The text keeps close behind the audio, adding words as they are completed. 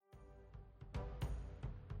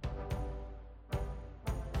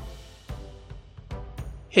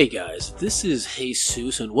Hey guys, this is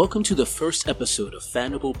Jesus and welcome to the first episode of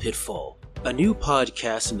Fanable Pitfall, a new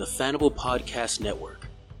podcast in the Fanable Podcast Network,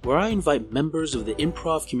 where I invite members of the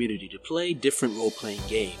improv community to play different role-playing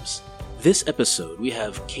games. This episode we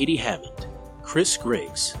have Katie Hammond, Chris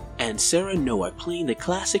Griggs, and Sarah Nowak playing the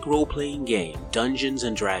classic role-playing game Dungeons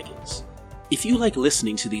 & Dragons. If you like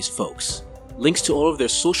listening to these folks, links to all of their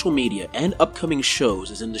social media and upcoming shows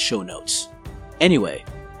is in the show notes. Anyway,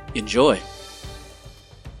 enjoy!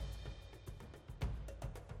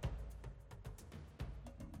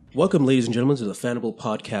 Welcome, ladies and gentlemen, to the Fanable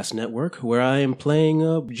Podcast Network, where I am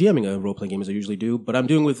GMing a role-playing game as I usually do, but I'm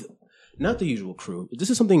doing with not the usual crew. This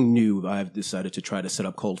is something new I've decided to try to set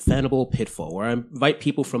up called Fanable Pitfall, where I invite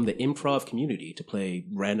people from the improv community to play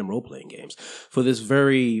random role-playing games. For this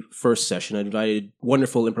very first session, I invited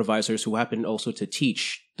wonderful improvisers who happen also to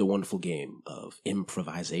teach the wonderful game of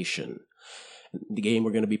improvisation. The game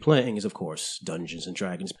we're going to be playing is, of course, Dungeons &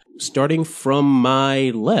 Dragons. Starting from my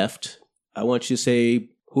left, I want you to say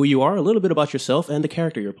who you are, a little bit about yourself, and the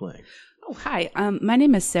character you're playing. Oh, hi. My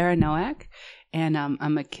name is Sarah Nowak, and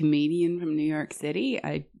I'm a comedian from New York City.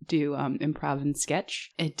 I do improv and sketch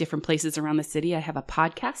at different places around the city. I have a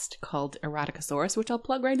podcast called Eroticosaurus, which I'll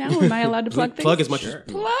plug right now. Am I allowed to plug things? Plug as much as...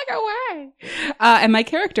 Plug away! And my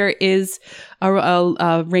character is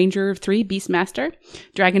a Ranger of 3, Beastmaster,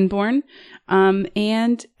 Dragonborn,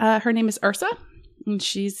 and her name is Ursa, and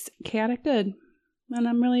she's chaotic good, and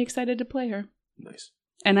I'm really excited to play her. Nice.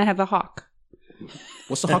 And I have a hawk.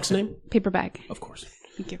 What's the hawk's name? Paperbag. Of course.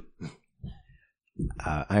 Thank you.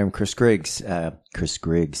 I am Chris Griggs. Chris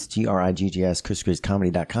Griggs, Griggs,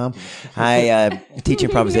 ChrisGriggsComedy.com. I teach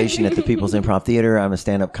improvisation at the People's Improv Theater. I'm a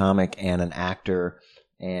stand-up comic and an actor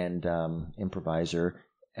and improviser.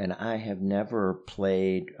 And I have never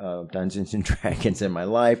played Dungeons & Dragons in my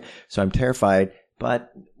life, so I'm terrified.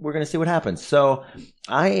 But we're going to see what happens. So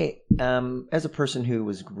I, as a person who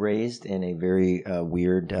was raised in a very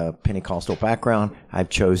weird Pentecostal background, I've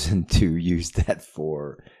chosen to use that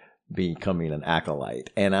for becoming an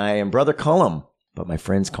acolyte. And I am Brother Cullum, but my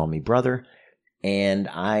friends call me Brother. And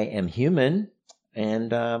I am human,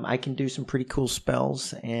 and I can do some pretty cool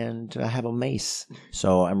spells, and I have a mace.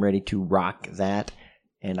 So I'm ready to rock that.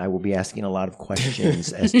 And I will be asking a lot of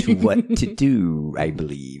questions as to what to do, I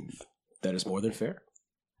believe. That is more than fair.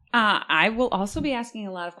 I will also be asking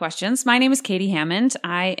a lot of questions. My name is Katie Hammond.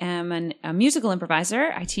 I am a musical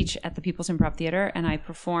improviser. I teach at the People's Improv Theater, and I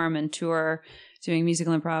perform and tour doing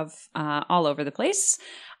musical improv all over the place.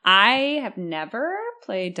 I have never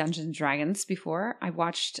played Dungeons & Dragons before. I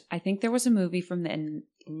think there was a movie from the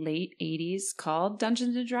late 80s called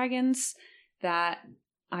Dungeons & Dragons that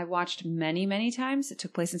I watched many, many times. It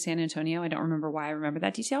took place in San Antonio. I don't remember why I remember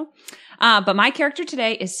that detail. But my character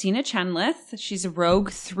today is Sina Chenlith. She's a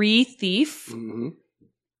rogue 3 thief. Mm-hmm.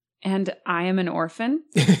 And I am an orphan.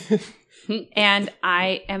 And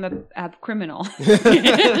I am a criminal.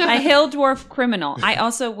 A hill dwarf criminal. I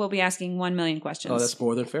also will be asking 1 million questions. Oh, that's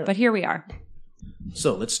more than fair. But here we are.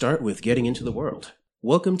 So let's start with getting into the world.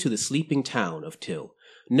 Welcome to the sleeping town of Till,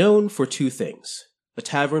 known for 2 things. A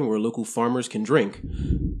tavern where local farmers can drink,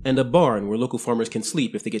 and a barn where local farmers can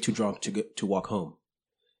sleep if they get too drunk to walk home.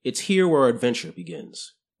 It's here where our adventure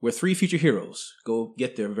begins, where 3 future heroes go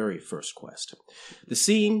get their very first quest. The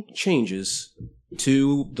scene changes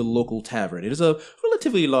to the local tavern. It is a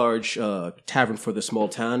relatively large tavern for the small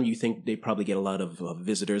town. You think they probably get a lot of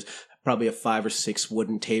visitors. Probably have 5 or 6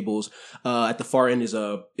 wooden tables. At the far end is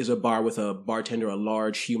a bar with a bartender, a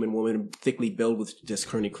large human woman, thickly built with just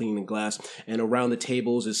currently cleaning glass. And around the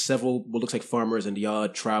tables is several what looks like farmers and the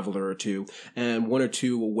odd traveler or 2, and 1 or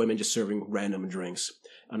 2 women just serving random drinks.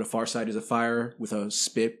 On the far side is a fire with a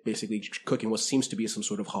spit, basically cooking what seems to be some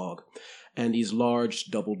sort of hog, and these large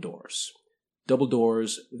double doors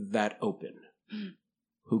that open.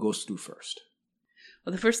 Who goes through first?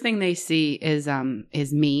 Well, the first thing they see is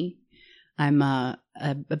me. I'm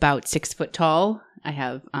about 6 foot tall. I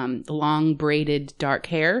have long braided dark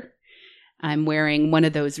hair. I'm wearing one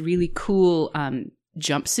of those really cool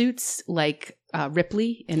jumpsuits like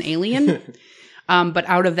Ripley in Alien. But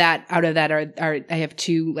out of that are I have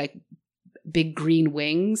 2 like big green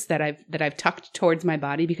wings that I've tucked towards my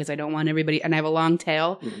body because I don't want everybody, and I have a long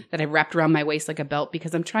tail that I've wrapped around my waist like a belt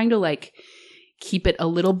because I'm trying to like keep it a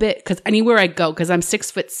little bit, because anywhere I go, because I'm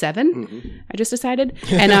 6'7", I just decided,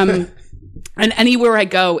 and anywhere I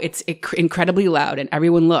go, it's incredibly loud and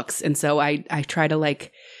everyone looks, and so I try to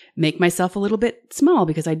like make myself a little bit small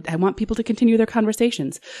because I want people to continue their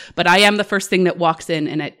conversations. But I am the first thing that walks in,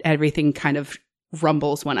 and everything kind of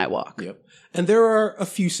rumbles when I walk. Yep. And there are a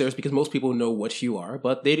few stairs because most people know what you are,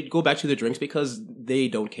 but they go back to the drinks because they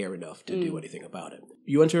don't care enough to do anything about it.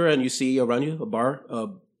 You enter and you see around you a bar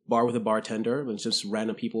with a bartender and just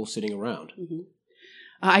random people sitting around.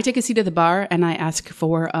 I take a seat at the bar and I ask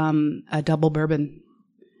for a double bourbon.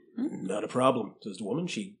 Not a problem, says the woman.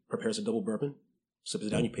 She prepares a double bourbon, sips it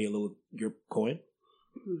down, you pay your coin.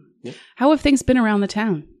 Yeah. How have things been around the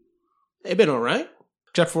town? They've been all right,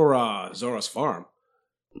 except for Zora's farm.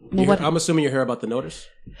 Well, I'm assuming you hear about the notice.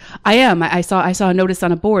 I am. I saw a notice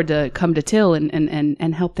on a board to come to Till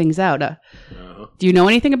and help things out. Do you know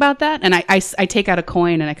anything about that? And I take out a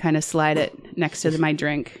coin and I kind of slide it next to my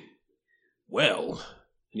drink. Well,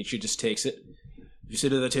 and she just takes it. If you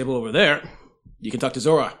sit at the table over there, you can talk to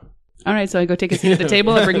Zora. All right, so I go take a seat at the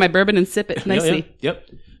table and bring my bourbon and sip it nicely. Yep.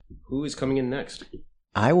 Who is coming in next?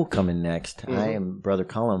 I will come in next. I am Brother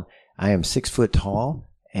Cullum. I am 6 foot tall.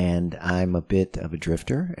 And I'm a bit of a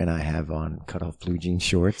drifter, and I have on cut-off blue jean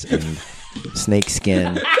shorts and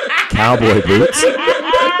snakeskin cowboy boots.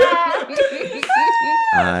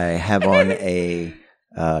 I have on a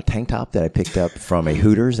tank top that I picked up from a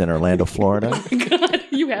Hooters in Orlando, Florida. Oh my God,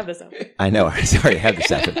 you have this up. I know. Sorry, I have this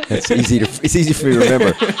up. It's easy for me to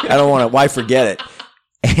remember. I don't want to. Why forget it?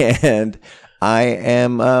 And I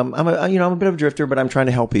am. I'm a bit of a drifter, but I'm trying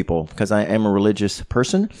to help people because I am a religious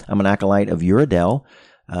person. I'm an acolyte of Uradel.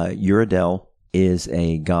 Uradel is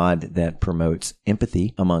a god that promotes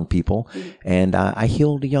empathy among people. And I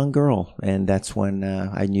healed a young girl. And that's when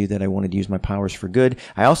I knew that I wanted to use my powers for good.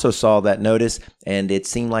 I also saw that notice, and it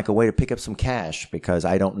seemed like a way to pick up some cash because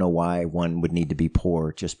I don't know why one would need to be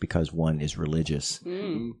poor just because one is religious.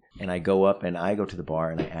 And I go up and I go to the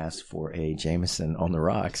bar and I ask for a Jameson on the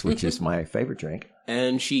rocks, which is my favorite drink.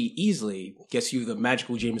 And she easily gets you the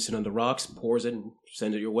magical Jameson on the rocks, pours it, and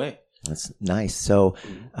sends it your way. That's nice. So,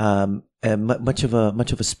 much of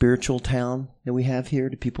a spiritual town that we have here.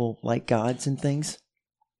 Do people like gods and things?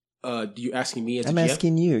 Do you asking me as I'm a GM?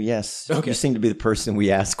 asking you. Yes. Okay. You seem to be the person we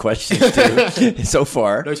ask questions to so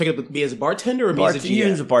far. Are you talking about me as a bartender or me as a GM? You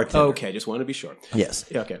as a bartender. Okay, just want to be sure. Yes.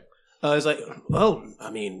 Yeah, okay. It's like, well, I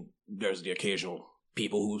mean, there's the occasional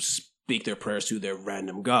people who speak their prayers to their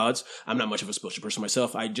random gods. I'm not much of a spiritual person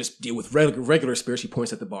myself. I just deal with regular spirits. She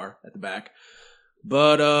points at the bar at the back.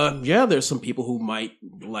 But, yeah, there's some people who might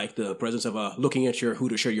like the presence of looking at your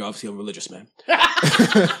Hooter shirt. You're obviously a religious man.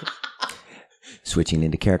 Switching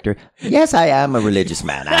into character. Yes, I am a religious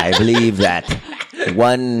man. I believe that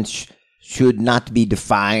one should not be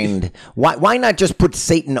defined. Why not just put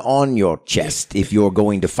Satan on your chest if you're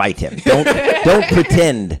going to fight him? Don't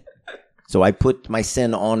pretend. So I put my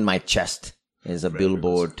sin on my chest as a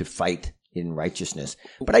billboard to fight in righteousness.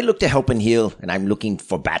 But I look to help and heal, and I'm looking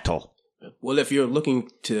for battle. Well, if you're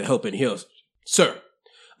looking to help and heal, sir,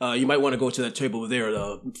 you might want to go to that table over there.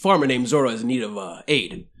 The farmer named Zora is in need of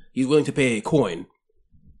aid. He's willing to pay a coin.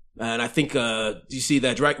 And I think, you see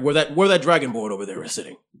that where that dragon board over there is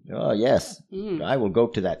sitting? Oh, yes. I will go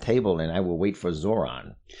to that table and I will wait for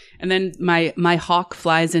Zoran. And then my hawk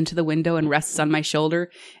flies into the window and rests on my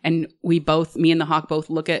shoulder. And me and the hawk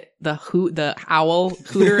both look at the owl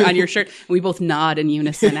hooter on your shirt. And we both nod in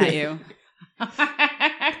unison at you.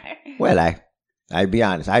 Well, I'll be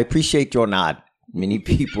honest. I appreciate your nod. Many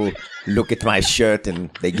people look at my shirt and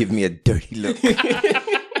they give me a dirty look.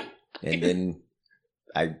 And then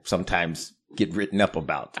I sometimes get written up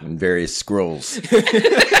about in various scrolls.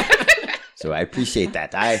 So I appreciate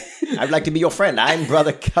that. I'd like to be your friend. I'm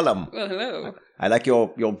Brother Cullum. Well, hello. I like your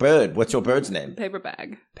bird. What's your bird's name? Paper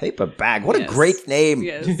bag. Paper bag. What a great name.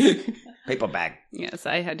 Yes. Paper bag. Yes,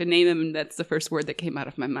 I had to name him, and that's the first word that came out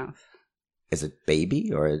of my mouth. Is it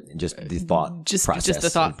baby or just the thought process? Just the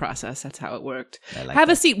thought process. That's how it worked. Like Have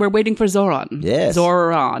a seat. We're waiting for Zoran. Yes.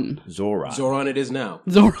 Zoran. Zoran it is now.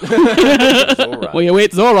 Zoran. Zoran. Will you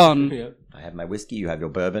wait, Zoran? Yeah. I have my whiskey. You have your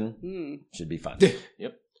bourbon. Should be fun.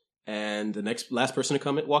 Yep. And the last person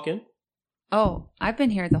to walk in? Oh, I've been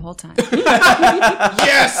here the whole time.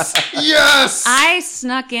 Yes! Yes! I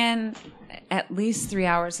snuck in at least 3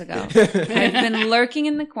 hours ago. I've been lurking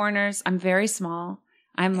in the corners. I'm very small.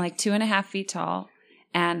 I'm like 2.5 feet tall,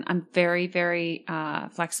 and I'm very, very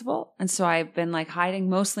flexible. And so I've been like hiding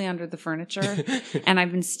mostly under the furniture, and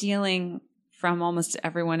I've been stealing from almost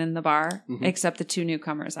everyone in the bar, except the 2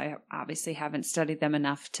 newcomers. I obviously haven't studied them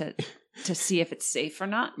enough to see if it's safe or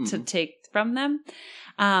not to take from them.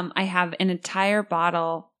 I have an entire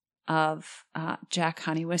bottle of Jack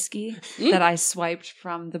Honey whiskey that I swiped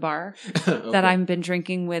from the bar that I've been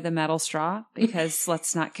drinking with a metal straw because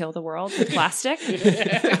let's not kill the world with plastic.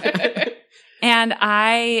 And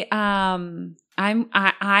I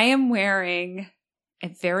am wearing a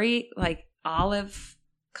very like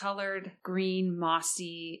olive-colored, green,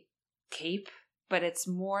 mossy cape, but it's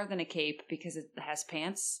more than a cape because it has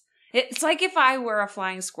pants. It's like if I were a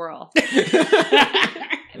flying squirrel.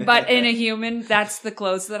 But in a human, that's the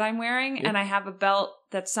clothes that I'm wearing. Yeah. And I have a belt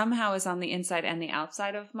that somehow is on the inside and the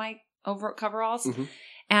outside of my coveralls. Mhm.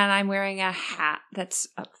 And I'm wearing a hat that's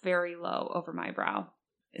up very low over my brow.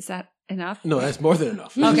 Is that enough? No, that's more than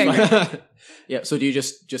enough. Okay, That's fine. Yeah. So do you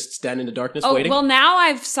just stand in the darkness Oh, waiting? well, now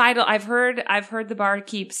I've heard the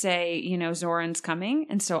barkeep say, Zoran's coming.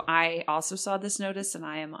 And so I also saw this notice and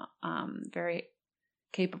I am very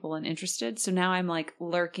capable and interested. So now I'm like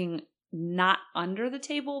lurking not under the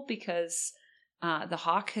table because the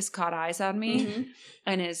hawk has caught eyes on me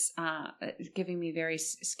and is giving me very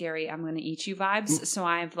scary I'm going to eat you vibes. So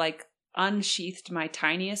I've like unsheathed my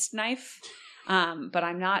tiniest knife, but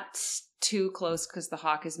I'm not too close because the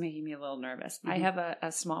hawk is making me a little nervous. I have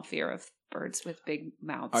a small fear of birds with big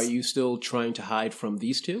mouths. Are you still trying to hide from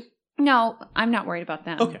these two? No, I'm not worried about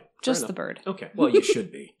them. Okay, Just fair the enough. bird. Okay. Well, you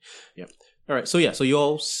should be. Yeah. All right. So you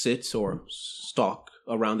all sit or stalk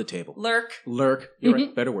around the table. Lurk. You're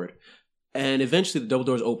right. Better word. And eventually the double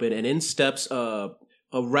doors open and in steps a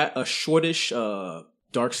shortish,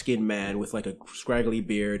 dark-skinned man with like a scraggly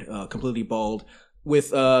beard, completely bald.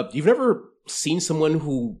 With you've never seen someone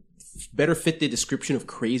who better fit the description of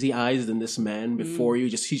crazy eyes than this man before you.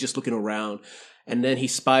 He's just looking around, and then he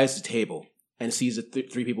spies the table and sees the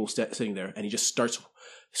three people sitting there, and he just starts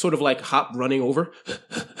sort of like running over.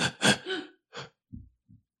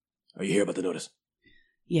 Are you here about the notice?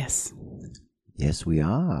 Yes. Yes, we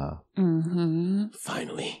are. Mm-hmm.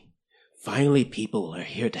 Finally, people are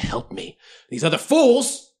here to help me. These other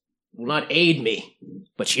fools will not aid me.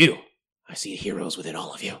 But you, I see heroes within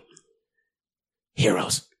all of you.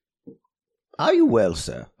 Heroes. Are you well,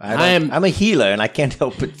 sir? I'm a healer, and I can't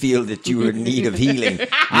help but feel that you are in need of healing. You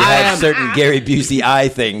have certain Gary Busey eye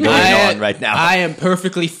thing going on right now. I am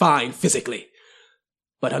perfectly fine physically.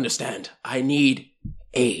 But understand, I need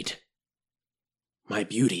aid. My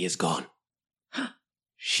beauty is gone.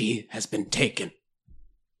 She has been taken.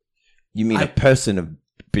 You mean a person of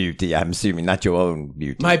beauty, I'm assuming, not your own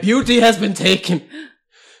beauty. My beauty has been taken.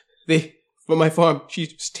 From my farm.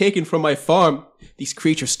 She's taken from my farm. These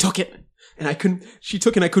creatures took it. And I couldn't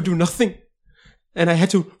do nothing. And I had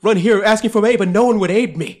to run here asking for aid, but no one would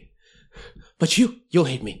aid me. But you'll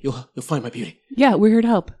aid me. You'll find my beauty. Yeah, we're here to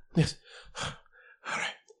help. Yes. All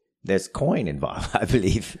right. There's coin involved, I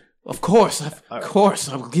believe. Of course.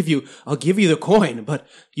 I'll give you the coin, but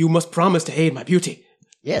you must promise to aid my beauty.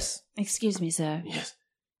 Yes. Excuse me, sir. Yes.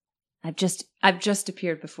 I've just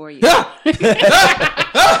appeared before you. Ah!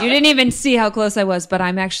 You didn't even see how close I was, but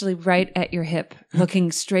I'm actually right at your hip,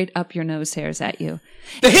 looking straight up your nose hairs at you.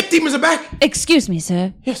 The hip demons are back! Excuse me,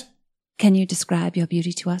 sir. Yes. Can you describe your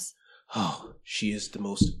beauty to us? Oh, she is the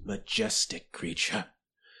most majestic creature.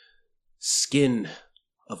 Skin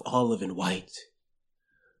of olive and white.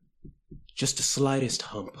 Just the slightest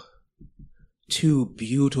hump. 2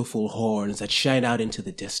 beautiful horns that shine out into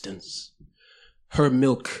the distance. Her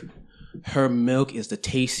milk is the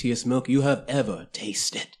tastiest milk you have ever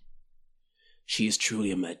tasted. She is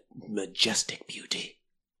truly a majestic beauty.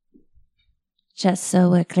 Just so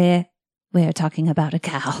we're clear, we're talking about a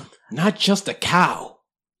cow. Not just a cow.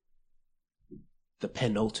 The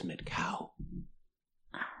penultimate cow.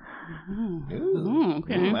 Oh,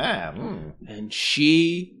 okay. Wow. And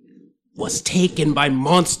she was taken by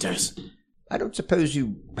monsters. I don't suppose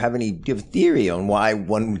you have any theory on why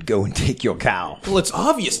one would go and take your cow. Well, it's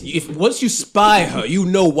obvious. Once you spy her, you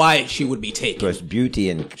know why she would be taken. Because beauty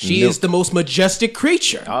and She milk. is the most majestic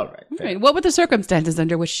creature. All right. fair. Right. What were the circumstances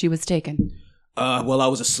under which she was taken? Well, I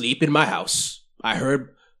was asleep in my house. I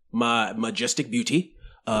heard my majestic beauty,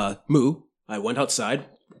 moo. I went outside,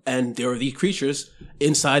 and there were these creatures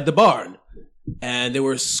inside the barn. And they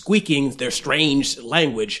were squeaking their strange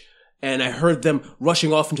language. And I heard them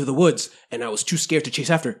rushing off into the woods, and I was too scared to chase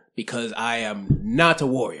after because I am not a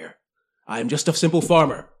warrior. I am just a simple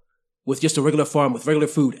farmer with just a regular farm with regular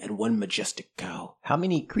food and 1 majestic cow. How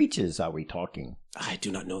many creatures are we talking? I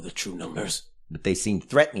do not know the true numbers. But they seem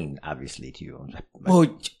threatening, obviously, to you.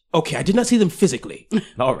 Oh, okay, I did not see them physically.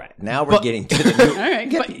 All right. Now we're getting to the new... All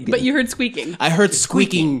right, but you heard squeaking. I heard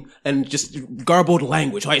squeaking and just garbled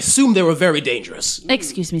language. I assumed they were very dangerous.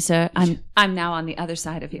 Excuse me, sir. I'm now on the other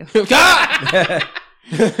side of you. Ah!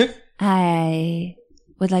 I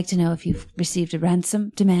would like to know if you've received a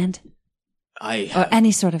ransom demand I or have,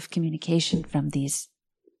 any sort of communication from these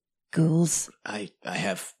ghouls. I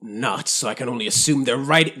have not, so I can only assume they're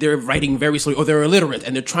writing very slowly, or they're illiterate,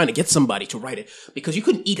 and they're trying to get somebody to write it. Because you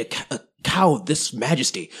couldn't eat a cow of this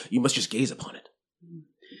majesty. You must just gaze upon it.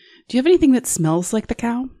 Do you have anything that smells like the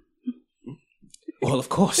cow? Well, of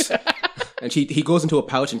course. And he goes into a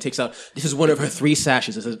pouch and takes out, this is one of her 3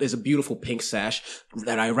 sashes. It's a beautiful pink sash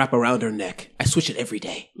that I wrap around her neck. I switch it every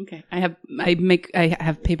day. Okay. I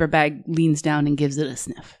have paper bag leans down and gives it a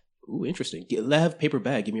sniff. Ooh, interesting. Have paper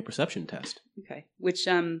bag. Give me a perception test. Okay. Which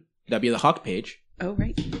That'd be the Hawk page. Oh,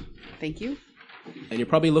 right. Thank you. And you're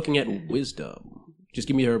probably looking at wisdom. Just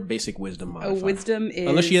give me her basic wisdom modifier. Oh, wisdom is...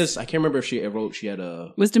 Unless she has... I can't remember if she had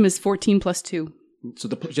a... Wisdom is 14 plus 2. So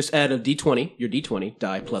just add a d20, your d20,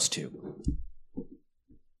 die plus 2.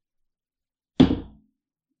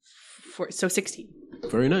 So 16.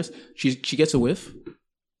 Very nice. She gets a whiff.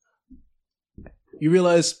 You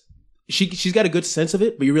realize she's got a good sense of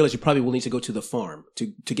it, but you realize you probably will need to go to the farm to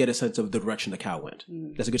get a sense of the direction the cow went.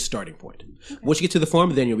 That's a good starting point. Okay. Once you get to the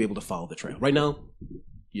farm, then you'll be able to follow the trail. Right now,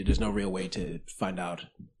 there's no real way to find out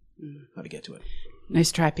how to get to it.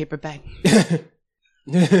 Nice try, paper bag.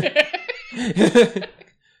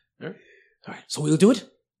 All right. So we'll do it?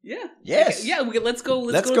 Yeah. Yes. Okay. Yeah. Let's go.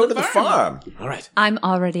 Let's go to the farm. All right. I'm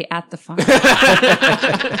already at the farm.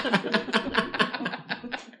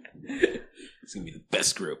 It's going to be the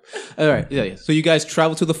best group. All right. Yeah. So you guys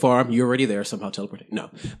travel to the farm. You're already there, somehow teleporting. No.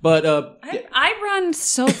 But I run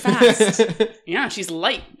so fast. Yeah, she's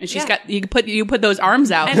light. And she's got you put those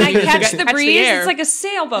arms out. And I catch the breeze. air. It's like a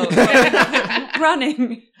sailboat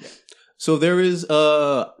running. So there is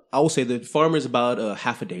I will say the farm is about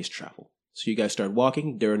half a day's travel. So you guys start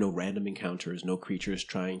walking. There are no random encounters, no creatures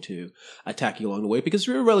trying to attack you along the way because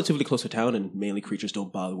you're relatively close to town and mainly creatures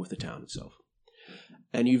don't bother with the town itself.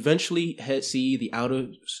 And you eventually see the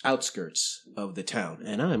outskirts of the town.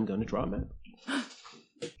 And I'm going to draw a map.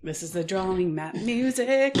 This is the drawing map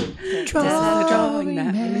music. Drawing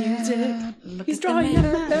map music. He's drawing the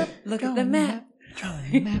map. Look at the map.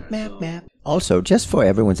 Map. Also, just for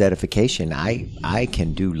everyone's edification, I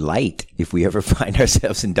can do light if we ever find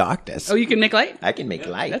ourselves in darkness. Oh, you can make light? I can make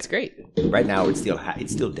light. That's great. Right now, it's still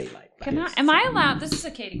daylight. Am I allowed? This is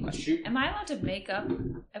a Katie question. Am I allowed to make up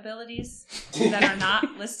abilities that are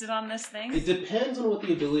not listed on this thing? It depends on what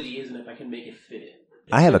the ability is and if I can make it fit in.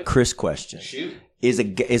 I have a Chris question. Shoot.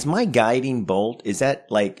 Is my guiding bolt, is that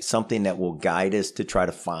like something that will guide us to try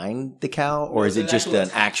to find the cow, or is it just an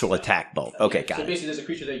actual attack bolt? Okay, got so it. basically, there's a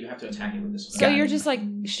creature that you have to attack it with this. So you're just like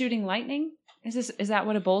shooting lightning? Is that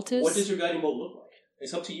what a bolt is? What does your guiding bolt look like?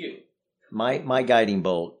 It's up to you. My guiding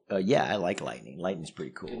bolt, yeah, I like lightning. Lightning's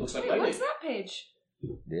pretty cool. It looks like Wait, lightning. what's that page?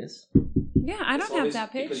 This? Yeah, I don't have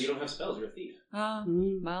that page. Because you don't have spells. You're a thief.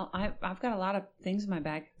 Well, I've got a lot of things in my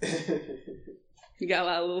bag. You got a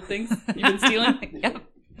lot of little things you've been stealing? Yep.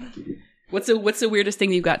 What's the weirdest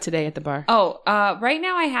thing you got today at the bar? Oh, right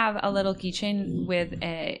now I have a little keychain with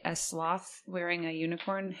a sloth wearing a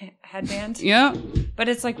unicorn headband. Yeah. But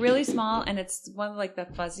it's like really small and it's one of like the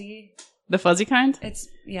fuzzy. The fuzzy kind? It's,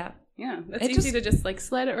 yeah. Yeah. That's easy to just like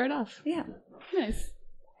slide it right off. Yeah. Nice.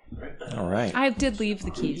 All right. I did leave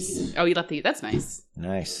the keys. Oh, you left that's nice.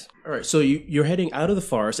 Nice. All right, so you're heading out of the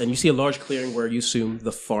forest, and you see a large clearing where you assume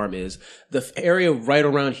the farm is. The area right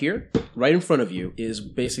around here, right in front of you, is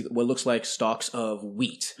basically what looks like stalks of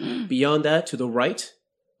wheat. Beyond that, to the right,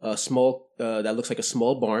 a small that looks like a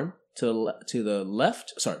small barn. To the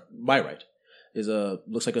left, my right,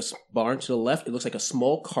 looks like a barn. To the left, it looks like a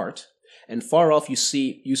small cart. And far off, you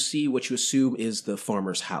see what you assume is the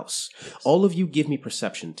farmer's house. All of you give me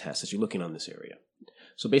perception tests as you're looking on this area.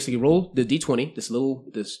 So basically, roll the d20,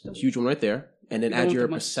 this huge one right there, and then add your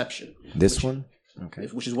perception. This one? Okay.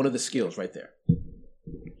 Which is one of the skills right there.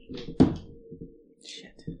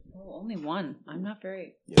 Shit. Oh, only one. I'm not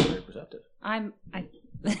very. You're very perceptive. I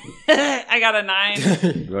got a 9.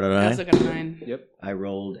 You rolled a I 9? also got a 9. Yep. I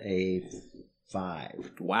rolled a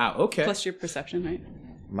 5. Wow. Okay. Plus your perception, right?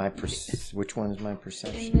 Which one is my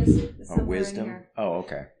perception? In this, Oh, wisdom. Oh,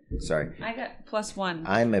 okay. Sorry. I got +1.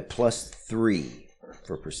 I'm a +3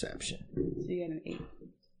 for perception. So you got an 8.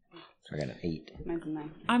 So I got an 8. Mine's a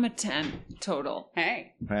 9. I'm a 10 total.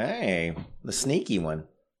 Hey. Hey, the sneaky one.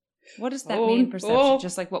 What does that mean, perception? Oh.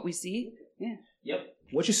 Just like what we see? Yeah. Yep.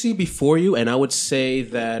 What you see before you, and I would say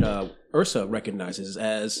that Ursa recognizes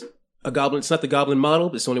as a goblin. It's not the goblin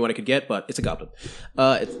model. It's the only one I could get, but it's a goblin.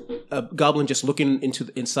 It's a goblin just looking into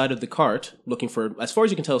the inside of the cart, looking for, as far as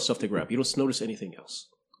you can tell, stuff to grab. You don't notice anything else.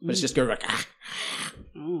 But it's just going like,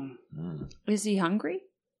 Is he hungry?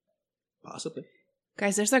 Possibly.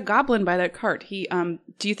 Guys, there's a goblin by that cart. He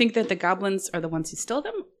do you think that the goblins are the ones who steal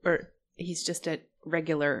them? Or he's just a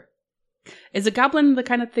regular... Is a goblin the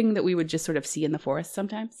kind of thing that we would just sort of see in the forest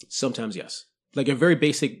sometimes? Sometimes, yes. Like a very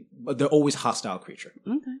basic, they're always hostile creature.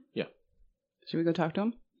 Okay. Yeah. Should we go talk to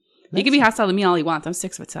him? He can be hostile to me all he wants. I'm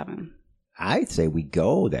 6'7". I say we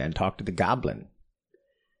go there and talk to the goblin.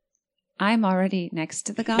 I'm already next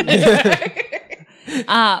to the goblin.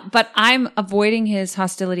 But I'm avoiding his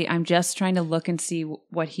hostility. I'm just trying to look and see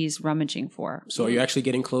what he's rummaging for. So are you actually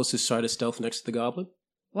getting close to start a stealth next to the goblin?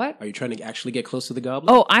 What? Are you trying to actually get close to the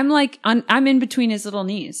goblin? Oh, I'm in between his little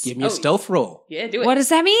knees. Give me a stealth roll. Yeah, do it. What does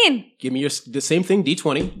that mean? Give me the same thing,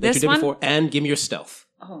 D20 that This you did one? before, and give me your stealth.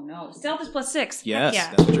 Oh no. Stealth is +6. Yes, Heck yeah.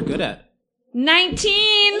 that's what you're good at.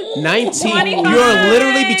 19. 19. 25. You're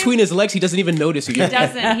literally between his legs. He doesn't even notice you. He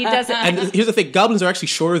doesn't. And here's the thing: goblins are actually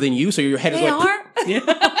shorter than you, so your head is They like. are? Yeah.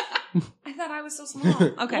 I thought I was so small.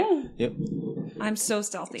 Okay. Yep. I'm so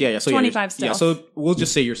stealthy. Yeah. So 25 stealth. Yeah. So we'll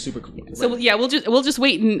just say you're super. So yeah, we'll just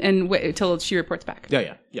wait and wait until she reports back.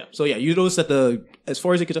 Yeah. So yeah, you notice that as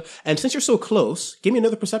far as you can tell, and since you're so close, give me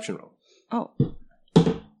another perception roll. Oh. Oh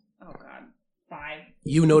God. 5.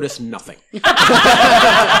 You notice nothing.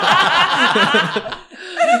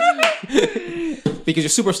 Because your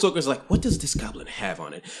super stoker is like, what does this goblin have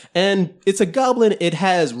on it? And it's a goblin. It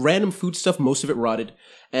has random food stuff, most of it rotted,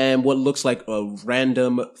 and what looks like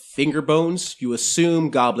random finger bones. You assume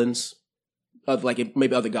goblins,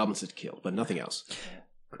 maybe other goblins had killed, but nothing else.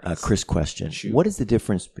 Chris, question. Shoot. What is the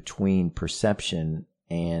difference between perception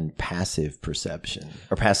and passive perception?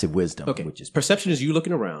 Or passive wisdom, Okay. which is... Perception is you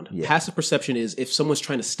looking around. Yeah. Passive perception is if someone's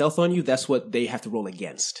trying to stealth on you, that's what they have to roll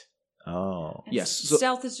against. Oh. Yes. So,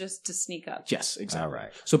 Stealth is just to sneak up. yes, exactly. All right.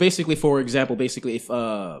 So basically, for example,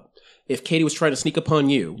 if Katie was trying to sneak upon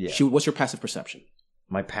you, Yeah. what's your passive perception?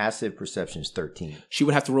 My passive perception is 13. She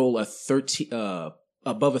would have to roll a 13,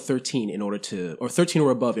 above a 13 in order to, or 13 or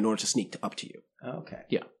above in order to sneak up to you. Okay.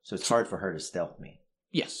 Yeah. So it's hard for her to stealth me.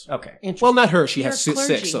 Yes. Okay. Interesting. Well, not her. She has You're a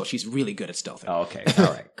clergy. 6, so she's really good at stealthing. Oh, okay. All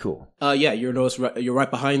right. Cool. Yeah, you're right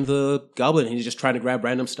behind the goblin, and he's just trying to grab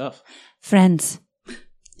random stuff. Friends,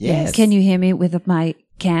 Yes. can you hear me with my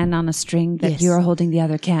can on a string that Yes. you're holding the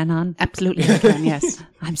other can on? Absolutely, I can. Yes.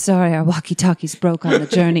 I'm sorry, our walkie-talkies broke on the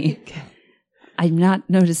journey. I'm not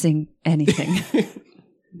noticing anything.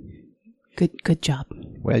 Good job.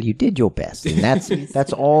 Well, you did your best, and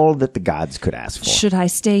that's all that the gods could ask for. Should I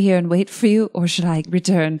stay here and wait for you, or should I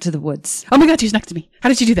return to the woods? Oh my God, she's next to me. How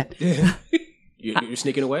did she do that? You're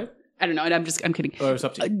sneaking away? I don't know. And I'm kidding. Or it's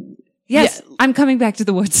up to you. Yes, I'm coming back to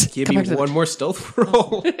the woods. Give come me back to the- one more stealth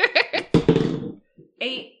roll.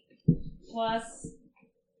 8 plus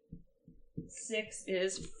 6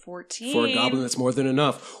 is 14. For a goblin, that's more than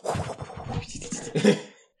enough.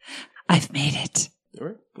 I've made it. All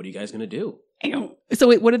right. What are you guys going to do? So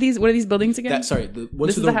wait, what are these buildings again? The one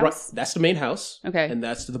This to is the the right, house? that's the main house. Okay. And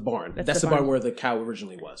that's the barn. That's That's the the barn barn. where the cow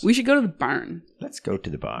originally was. We should go to the barn, Let's go to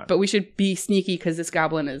the barn. but we should be sneaky because this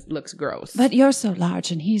goblin looks gross. But you're so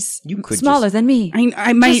large and he's You could smaller just- than me.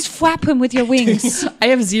 I might. Just flap him with your wings. I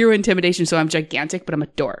have 0 intimidation, so I'm gigantic, but I'm a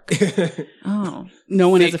dork. Oh. No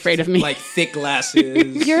one is afraid of me. Like thick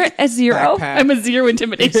glasses. You're a 0? backpack. I'm a 0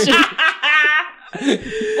 intimidation.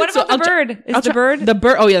 What So about the bird? Is I'll the try- bird? The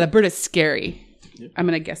bird. Oh yeah, the bird is scary. I'm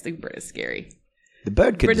gonna guess the bird is scary. The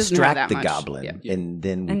bird could Bird doesn't have distract that the much. goblin, Yeah. and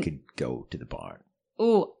then we And- could go to the barn.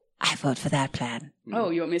 Ooh, I vote for that plan. Oh,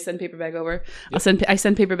 you want me to send paper bag over? I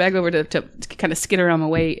send paper bag over to kind of skitter on my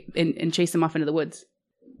way and chase him off into the woods.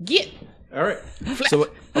 Get All right. So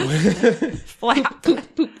Flap.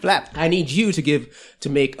 Flap. I need you to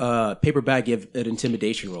make paper bag give an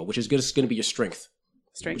intimidation roll, which is going to be your strength.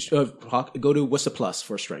 strength. Hawk, go to what's the plus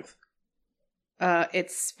for strength?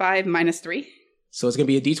 It's 5 minus 3. So it's going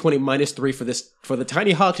to be a D20 minus 3 for the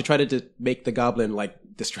tiny hawk to try to make the goblin like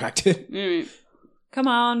distracted. Come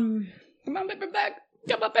on. Come on, paper bag.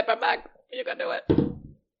 Come on, paper bag. You can do it.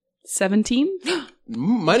 17.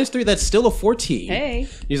 Minus 3, that's still a 14. Hey.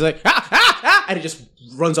 He's like, and it just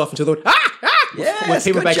runs off into the wood. Yes, With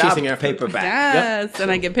paper good bag job, chasing after him. paperback. Yes, and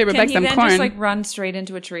I give paper Can back he some then corn. just like run straight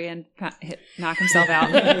into a tree and knock himself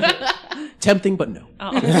out? Tempting, but no.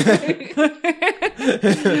 Oh.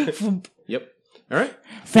 Yep. All right.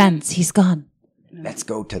 Friends, he's gone. Let's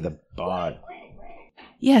go to the barn.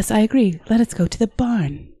 Yes, I agree. Let us go to the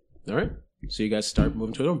barn. All right. So you guys start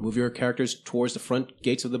moving to it. Move your characters towards the front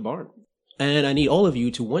gates of the barn. And I need all of you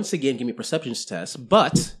to once again give me perceptions tests,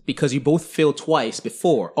 but because you both failed twice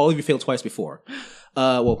before, all of you failed twice before.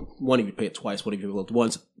 Well, one of you failed twice, one of you failed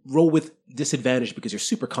once. Roll with disadvantage because you're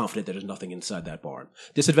super confident that there's nothing inside that barn.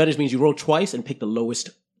 Disadvantage means you roll twice and pick the lowest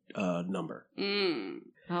number.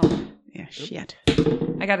 Oh, Yeah, shit.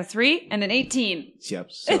 I got a 3 and an 18.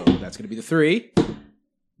 Yep. So that's going to be the 3.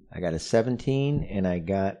 I got a 17, and I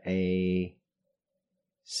got a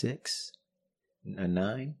 6, a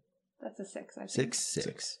 9, That's a 6, I think.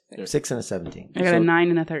 6, 6 and a 17. I got So- a 9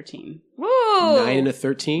 and a 13. Woo! 9 and a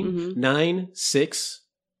 13. Mhm. 9, 6,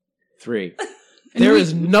 3. There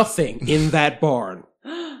is nothing in that barn.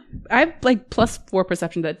 I have like +4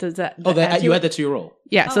 perception. Does that? Oh, add you to add it? that to your roll.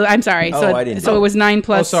 Yeah. So I'm sorry. Oh, So I didn't so know. it was 9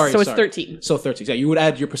 plus. sorry, So it's sorry. 13. So 13. Yeah, you would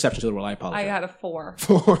add your perception to the roll. I apologize. I got a 4.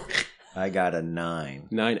 4. I got a 9.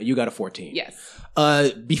 9. You got a 14. Yes.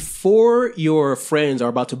 Before your friends are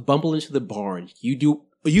about to bumble into the barn, you do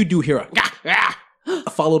hear a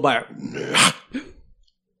followed by a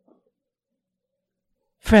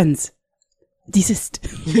Friends, desist.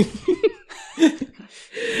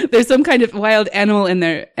 There's some kind of wild animal in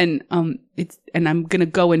there, and I'm gonna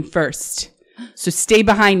go in first. So stay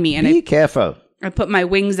behind me, and Be careful. I put my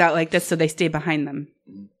wings out like this so they stay behind them.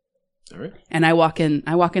 All right. And I walk in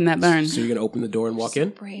that barn. So you're gonna open the door and walk in?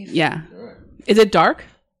 Brave. Yeah. Is it dark?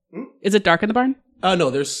 Is it dark in the barn?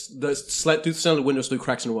 No. There's the through the sound of the windows, through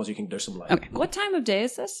cracks in the walls. There's some light. Okay. What time of day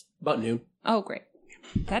is this? About noon. Oh, great.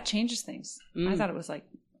 That changes things. I thought it was like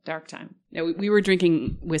dark time. Yeah, we were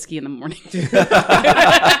drinking whiskey in the morning.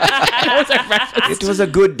 That was our breakfast. It was a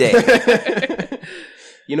good day.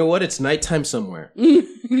 You know what? It's nighttime somewhere.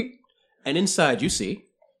 And inside, you see.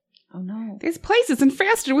 Oh no. This place is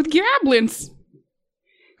infested with goblins.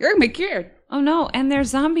 Oh my god. Oh no. And they're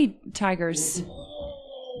zombie tigers. Give me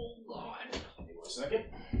 1 second.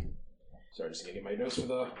 Sorry, just gonna get my notes for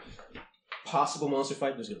the possible monster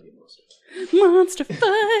fight. There's gonna be a monster. Monster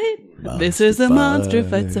fight. This is a monster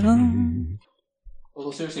fight zone.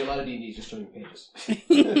 Although seriously, a lot of D&D is just turning pages.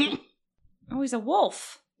 Oh, he's a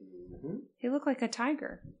wolf. He looked like a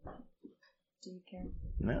tiger. Do you care?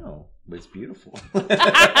 No, but it's beautiful.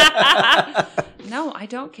 No, I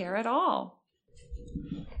don't care at all.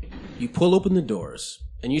 You pull open the doors,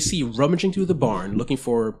 and you see rummaging through the barn, looking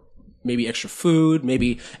for maybe extra food,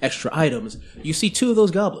 maybe extra items. You see 2 of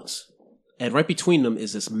those goblins. And right between them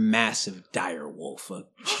is this massive dire wolf, a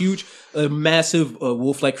massive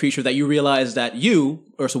wolf-like creature that you realize that you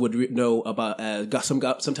also would know about.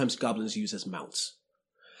 Sometimes goblins use as mounts.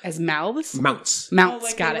 As mouths? Mounts.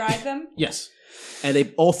 Mounts, got it. Ride them? Yes.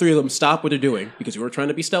 And all 3 of them stop what they're doing because you were trying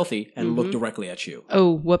to be stealthy and look directly at you.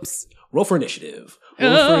 Oh, whoops. Roll for initiative.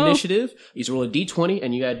 Roll for initiative. You roll a d20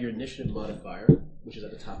 and you add your initiative modifier, which is at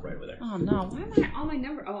the top right over there. Oh no. Why am I all my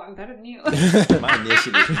number? Oh, I'm better than you. My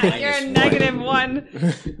initiative is -1. You're a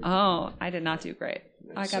 -1. Oh, I did not do great.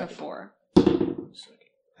 I got a 4.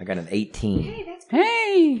 I got an 18.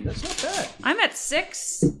 Hey. That's not bad. I'm at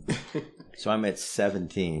 6. So I'm at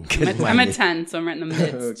 17. I'm at 10, so I'm right in the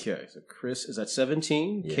midst. Okay, so Chris is at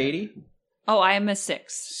 17. Yeah. Katie, Oh, I am a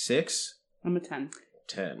 6. 6. I'm a 10.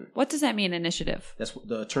 10. What does that mean, initiative? That's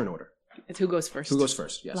the turn order. It's who goes first. Who goes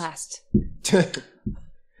first? Yes. Last.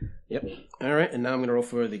 Yep. All right, and now I'm going to roll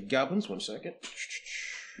for the goblins. 1 second.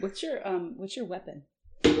 What's your weapon?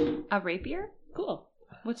 A rapier? Cool.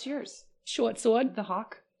 What's yours? Short sword. The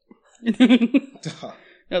hawk?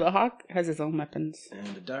 No, the hawk has his own weapons.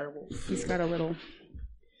 And the dire wolf. He's got a little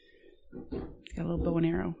bow and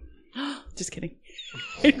arrow. Just kidding.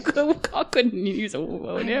 Hawk couldn't use a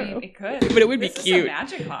bow and arrow. It could. But it would be This is cute. a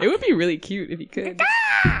magic hawk. It would be really cute if he could.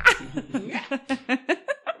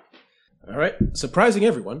 All right, surprising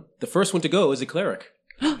everyone, the first one to go is a cleric.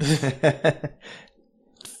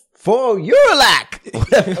 For Uralak!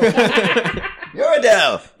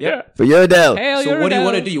 Uradel! Yeah. For Uradel. Hail, So what do you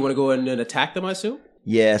want to Uradel. do? You want to go in and attack them, I assume?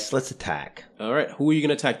 Yes, let's attack. All right, who are you going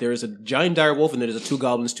to attack? There is a giant dire wolf and there is 2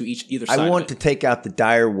 goblins to either side. I want of to it. take out the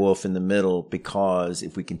dire wolf in the middle because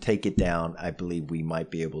if we can take it down, I believe we might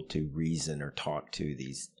be able to reason or talk to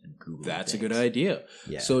these googly That's a things. good idea.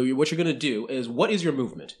 Yeah. So what you're going to do is, what is your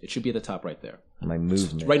movement? It should be at the top right there. My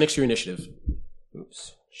movement. Right next to your initiative.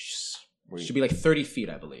 Oops. It should be like 30 feet,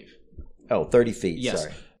 I believe. Oh, 30 feet. Yes.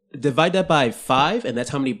 Sorry. Divide that by 5, and that's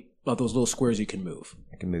how many of those little squares you can move.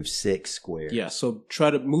 I can move 6 squares. Yeah, so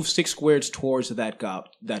try to move 6 squares towards that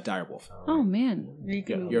dire wolf. Oh, man.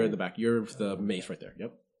 Yeah, you're in the back. You're the mace right there.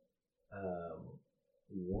 Yep.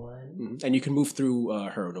 1. Mhm. And you can move through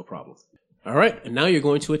her, no problem. All right, and now you're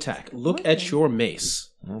going to attack. Look at your mace.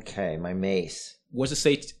 Okay, my mace. What does it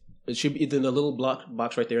say? It should be in the little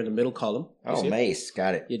box right there in the middle column. You Oh, see it? mace.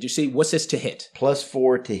 Got it. Yeah, do you see what says to hit?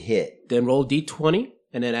 +4 to hit. Then roll d20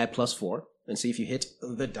 and then add +4 and see if you hit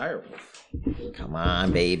the dire wolf. Come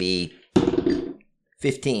on, baby.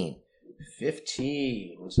 15.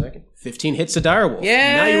 15. 1 second. 15 hits the dire wolf.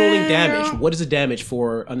 Yeah. Now you're rolling damage. What is the damage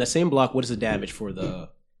for, on the same block, what is the damage for the...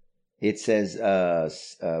 It says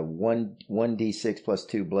 1d6 plus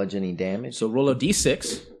 2 bludgeoning damage. So roll a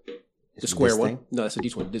d6. The square This one. thing? No, that's the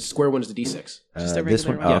d20. The square one is the d6. Just a this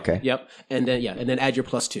regular one? roll. Oh, okay. Yep. And then add your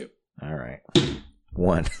 +2. All right.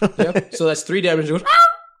 1. Yep. So that's 3 damage. It goes,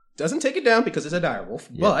 doesn't take it down because it's a dire wolf,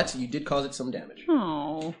 but you did cause it some damage.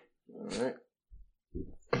 Oh. All right.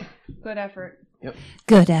 Good effort. Yep.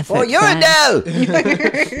 Good effort. Oh, you're a no!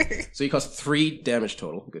 So you cause 3 damage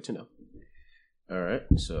total. Good to know. All right.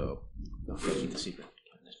 So, I'll keep the secret.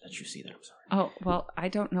 Let you see that. I'm sorry. Oh, well, I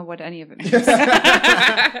don't know what any of it means.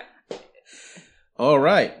 All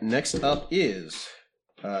right. Next up is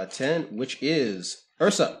 10, which is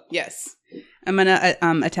Ursa. Yes. I'm gonna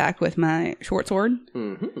attack with my short sword.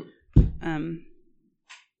 Mm-hmm.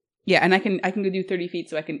 Yeah, and I can go do 30 feet.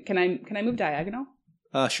 So can I move diagonal?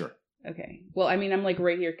 Sure. Okay. Well, I mean, I'm like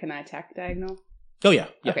right here. Can I attack diagonal? Oh, yeah.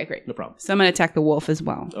 Okay, great. No problem. So I'm gonna attack the wolf as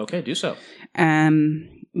well. Okay, do so.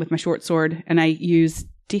 With my short sword, and I use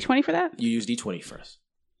D20 for that. You use D20 first.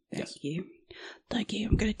 Thank you. Thank you.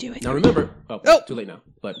 I'm gonna do it. Now remember, too late now.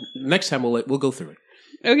 But next time we'll go through it.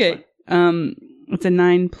 Okay. It's a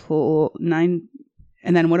 9,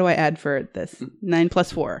 and then what do I add for this? 9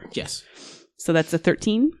 plus 4. Yes. So that's a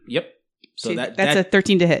 13. Yep. So that's a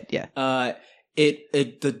 13 to hit. Yeah.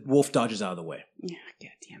 The wolf dodges out of the way. Yeah. God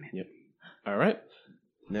damn it. Yep. All right.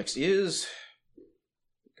 Next is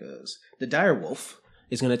because the dire wolf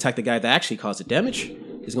is going to attack the guy that actually caused the damage.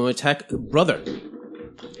 Is going to attack brother.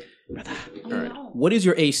 All right. No. What is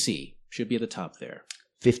your AC? Should be at the top there.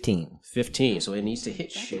 15. 15. So it needs to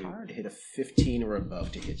hit you. hard. To hit a 15 or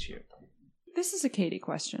above to hit you. This is a Katie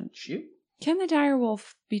question. Shoot. Can the dire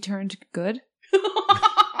wolf be turned good?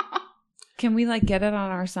 Can we get it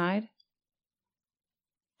on our side?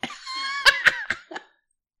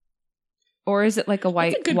 Or is it like a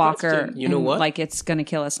White good Walker? question. You know and, what? It's going to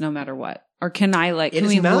kill us no matter what. Or can I can is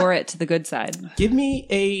we not- lure it to the good side? Give me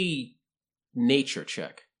a nature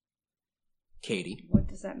check, Katie. What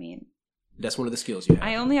does that mean? That's one of the skills you have.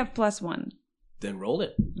 I only have +1. Then roll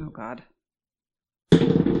it. Oh God.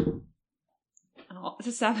 Oh, it's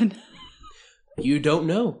a 7. You don't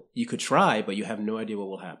know. You could try, but you have no idea what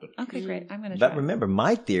will happen. Okay, great. I'm going to try. But remember,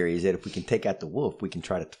 my theory is that if we can take out the wolf, we can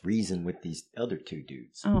try to reason with these other 2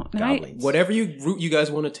 dudes. Oh, and I- goblins. Whatever route you guys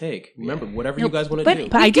want to take. Remember, whatever you guys want to But, do.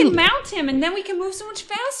 But we I can do- mount him, and then we can move so much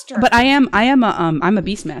faster. But I'm a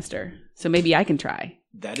beastmaster, so maybe I can try.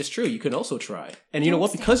 That is true. You can also try. And you know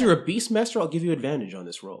what? Because you're a beastmaster, I'll give you advantage on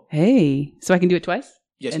this roll. Hey, so I can do it twice?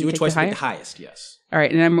 Yes, And do it take twice the with the highest. Yes. All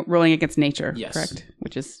right, and I'm rolling against nature, Yes. correct?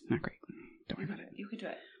 Which is not great. Don't worry about it. You could do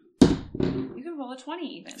it. You can roll a 20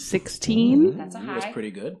 even. 16 That's a That's high.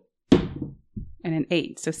 pretty good. and an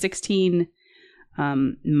 8. So 16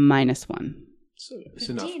 minus 1. So it's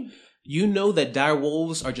enough. 15. You know that dire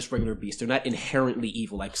wolves are just regular beasts. They're not inherently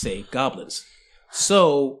evil like, say, goblins.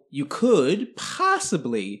 So you could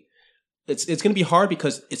possibly... It's going to be hard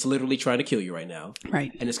because it's literally trying to kill you right now.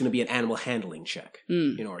 Right. And it's going to be an animal handling check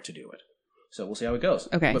in order to do it. So we'll see how it goes.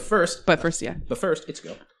 Okay. But first, Yeah. it's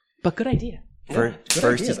go. But good idea. First,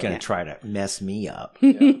 idea, he's going though. to try to mess me up.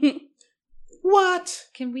 What?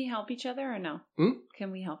 Can we help each other or no? Hmm?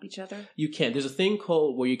 Can we help each other? You can. There's a thing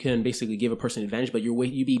called where you can basically give a person advantage, but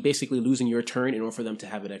you'd be basically losing your turn in order for them to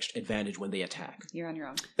have an extra advantage when they attack. You're on your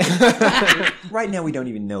own. Right now, we don't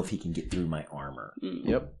even know if he can get through my armor.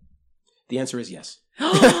 Yep. The answer is yes.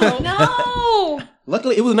 Oh, no!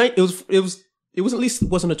 Luckily, it was at least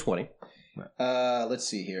wasn't a 20. Let's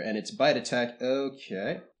see here, and it's bite attack.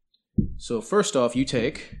 Okay. So first off, you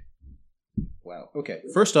take. Wow. Okay.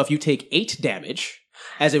 First off, you take 8 damage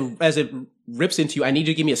as it rips into you. I need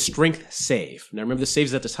you to give me a strength save. Now remember the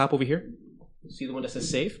saves at the top over here. See the one that says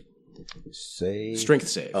save? Save. Strength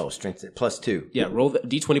save. Oh, strength +2. Yeah. Roll the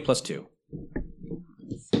D20 plus 2.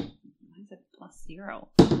 Mine's a +0.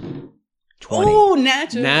 20. Oh,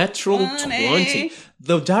 natural 20.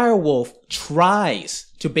 The dire wolf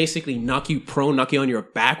tries to basically knock you prone, knock you on your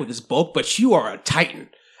back with his bulk, but you are a titan,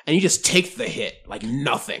 and you just take the hit like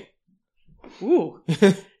nothing. Ooh,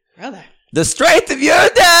 brother. The strength of your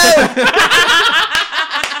dad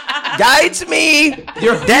guides me.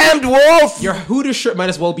 Your Damned wolf. Your Hooters shirt might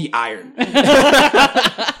as well be iron.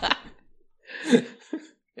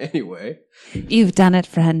 Anyway. You've done it,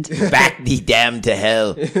 friend. Back thee damned to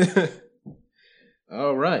hell.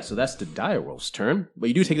 All right, so that's the dire wolf's turn, but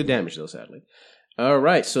you do take the damage though, sadly. All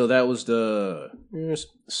right, so that was the.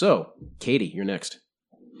 So, Katie, you're next.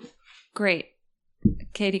 Great.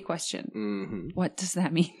 Katie question. Mm-hmm. What does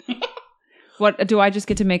that mean? What do I just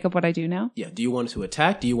get to make up what I do now? Yeah. Do you want to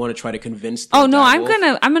attack? Do you want to try to convince? The Oh no, dire I'm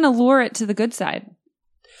wolf? gonna lure it to the good side.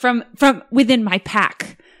 From within my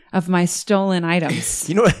pack of my stolen items.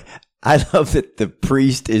 You know what? I love that the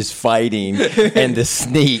priest is fighting and the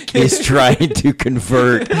sneak is trying to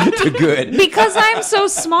convert to good. Because I'm so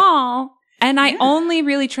small and I only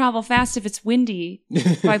really travel fast if it's windy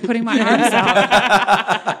by putting my arms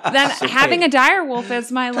out. Then having a dire wolf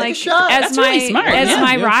as my a shot. as That's my really smart. as Yeah.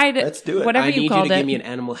 my Yeah. ride, Let's do it. whatever I you need you called to it. give me an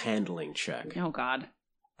animal handling check. Oh God.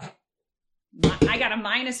 I got a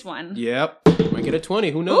 -1. Yep. Might get a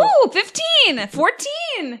 20. Who knows? Ooh, 15.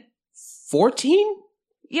 14. 14?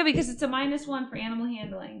 Yeah, because it's a -1 for animal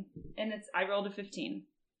handling. And I rolled a 15.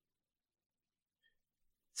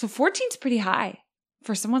 So 14's pretty high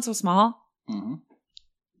for someone so small. Mm-hmm.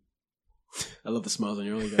 I love the smiles on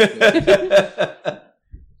your own guys.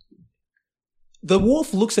 The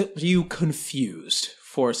wolf looks at you confused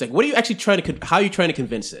for a second. What are you actually trying to? How are you trying to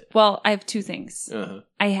convince it? Well, I have two things. Uh-huh.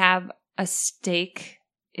 I have a steak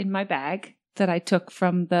in my bag that I took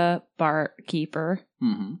from the barkeeper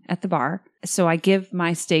at the bar. So I give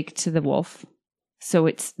my steak to the wolf, so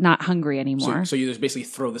it's not hungry anymore. So you just basically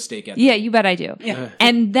throw the steak at Yeah, you bet I do. Yeah.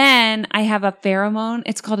 And then I have a pheromone.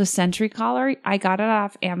 It's called a sentry collar. I got it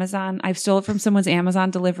off Amazon. I stole it from someone's Amazon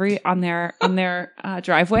delivery on their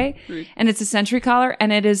driveway. Right. And it's a sentry collar,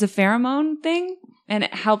 and it is a pheromone thing, and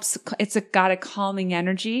it helps. Got a calming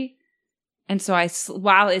energy. And so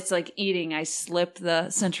while it's like eating, I slip the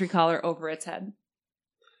sentry collar over its head.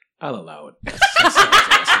 I'll allow it. That sounds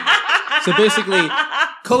awesome. So basically,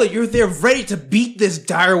 Cullen, you're there ready to beat this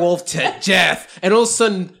direwolf to death, and all of a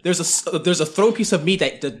sudden there's a throw piece of meat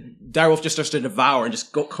that the direwolf just starts to devour and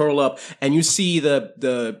just curl up, and you see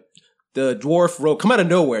the dwarf rogue come out of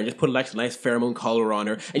nowhere and just put a nice pheromone collar on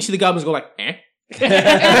her, and you see the goblins go like, eh.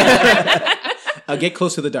 Get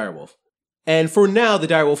close to the direwolf. And for now, the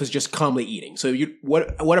direwolf is just calmly eating. So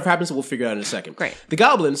whatever happens, we'll figure it out in a second. Great. The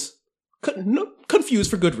goblins, confused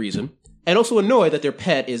for good reason, and also annoyed that their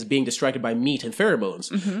pet is being distracted by meat and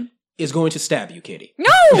pheromones, is going to stab you, Katie. No!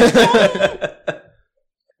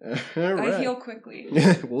 All right. I heal quickly.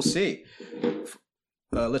 We'll see.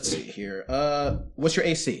 Let's see here. What's your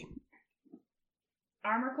AC?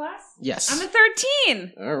 Armor class? Yes. I'm a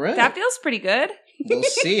 13. All right. That feels pretty good. We'll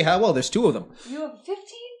see how well. There's two of them. You have 15?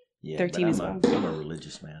 Yeah, 13 but as I'm a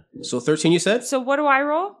religious man. So 13 you said? So what do I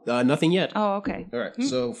roll? Nothing yet. Oh, okay. All right.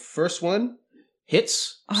 So first one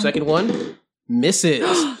hits. Second one misses.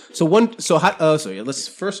 Let's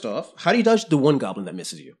first off, how do you dodge the one goblin that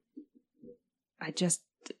misses you? I just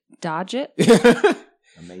dodge it.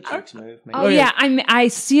 A Matrix move, maybe? Oh, yeah. I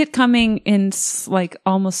see it coming in like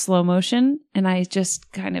almost slow motion, and I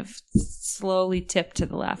just kind of slowly tip to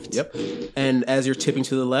the left. Yep. And as you're tipping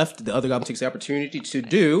to the left, the other goblin takes the opportunity to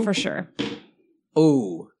do For sure.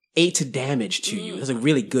 8 damage to you. That's a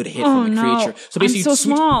really good hit Oh, from the no. creature. So basically, I'm so you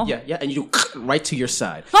switch- small. Yeah, and you do right to your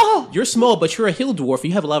side. Oh! You're small, but you're a hill dwarf.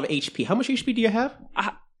 You have a lot of HP. How much HP do you have?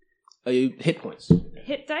 Hit points.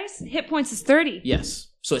 Hit points is 30. Yes.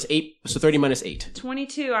 So it's 8. So 30 minus 8.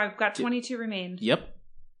 22. I've got 22 remain. Yep.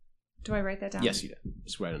 Do I write that down? Yes, you do.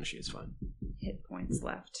 Just write on the sheet. It's fine. Hit points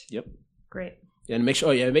left. Yep. Great. And make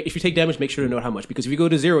sure. If you take damage, make sure to note how much, because if you go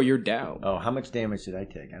to 0, you're down. Oh, how much damage did I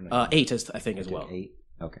take? 8, I think, as well. 8?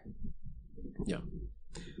 Okay. Yeah.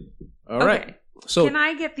 All right. Okay. So Can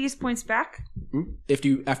I get these points back?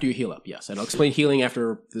 after you heal up, yes, and I'll explain healing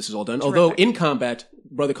after this is all done. Although in combat,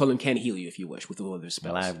 Brother Cullen can heal you if you wish with all of his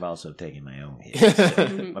spells. Well, I've also taken my own hit.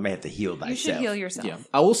 So I may have to heal myself. You should heal yourself. Yeah,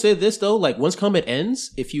 I will say this though: like once combat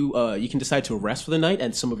ends, if you you can decide to rest for the night,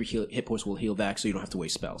 and some of your hit points will heal back, so you don't have to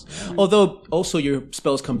waste spells. Although also your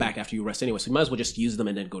spells come back after you rest anyway, so you might as well just use them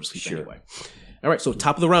and then go to sleep anyway. All right, so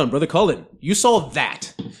top of the round, Brother Cullen, you saw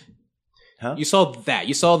that. Huh? You saw that.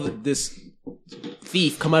 You saw this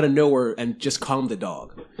thief come out of nowhere and just calm the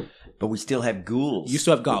dog. But we still have ghouls. You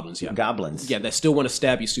still have goblins, yeah. Goblins. Yeah, that still want to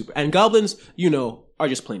stab you super. And goblins, are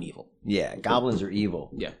just plain evil. Yeah, goblins are evil.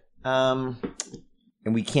 Yeah. And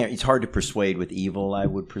we can't, it's hard to persuade with evil, I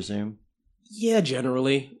would presume. Yeah,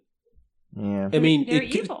 generally. Yeah. I mean, They're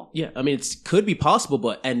it could, evil. yeah, I mean, it could be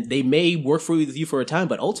possible, and they may work with you for a time,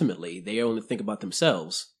 but ultimately, they only think about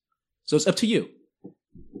themselves. So it's up to you.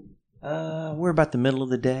 We're about the middle of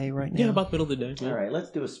the day right now. Yeah, about the middle of the day. Yeah. All right, let's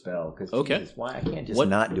do a spell. Cause Okay. Jesus, why I can't just What-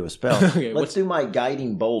 not do a spell? Okay, let's do my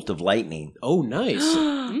guiding bolt of lightning. Oh, nice.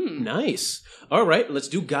 Nice. All right, let's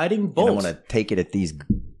do guiding bolt. And I want to take it at these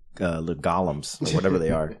little golems or whatever they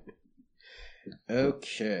are.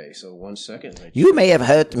 Okay, so 1 second. You may have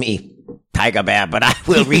hurt me, Tiger Bear, but I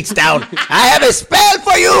will reach down. I have a spell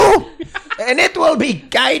for you, and it will be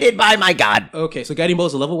guided by my god. Okay, so guiding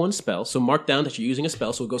bolt is a level 1 spell, so mark down that you're using a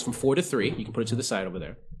spell, so it goes from 4 to 3. You can put it to the side over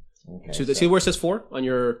there. Okay, See where it says 4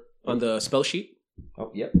 on the spell sheet?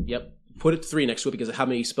 Oh, yep. Yep. Put it 3 next to it because of how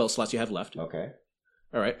many spell slots you have left. Okay.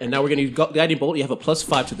 All right, and now we're going to use guiding bolt. You have a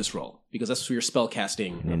 +5 to this roll because that's for your spell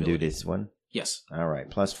casting. And do ability. this one. Yes. All right,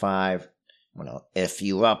 +5. I'm going to F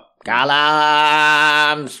you up.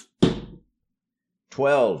 Golems!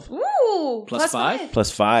 12. Ooh. Plus 5?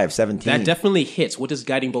 +5, 17. That definitely hits. What does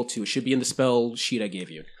guiding bolt do? It should be in the spell sheet I gave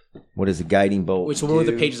you. What is a guiding bolt? It's one of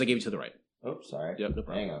the do? pages I gave you to the right. Oh, sorry. Yep, no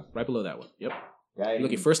problem. Hang on. Right below that one. Yep. Guiding.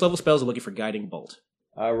 Looking first level spells, looking for Guiding Bolt.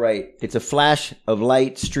 All right. It's a flash of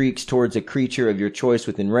light streaks towards a creature of your choice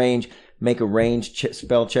within range. Make a ranged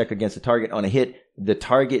spell check against the target. On a hit, the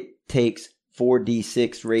target takes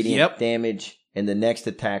 4d6 radiant damage, and the next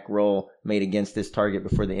attack roll made against this target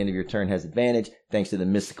before the end of your turn has advantage, thanks to the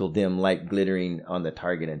mystical dim light glittering on the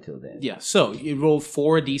target until then. Yeah, so you roll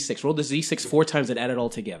 4d6. Roll the d6 4 times and add it all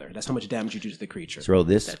together. That's how much damage you do to the creature. Let's roll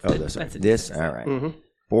this. That's This. All right. Mm-hmm.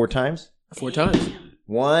 4 times. 4 times.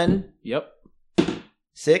 1, Yep.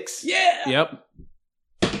 6. Yeah. Yep.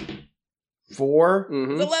 4,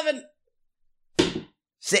 Mm-hmm. 11.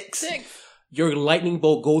 6. Your lightning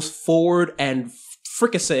bolt goes forward and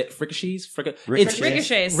ricochets.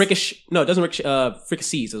 No, it doesn't ricochet.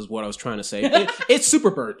 Fricassees is what I was trying to say. It's super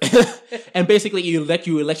burnt, and basically you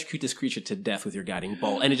electrocute this creature to death with your guiding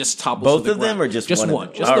bolt, and it just topples. Both to the of them, ground. or just one?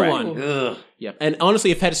 one? Just All the right. one. Ugh. Yeah, and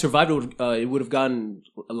honestly, if it had survived, it would have gotten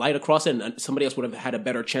light across it, and somebody else would have had a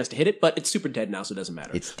better chance to hit it. But it's super dead now, so it doesn't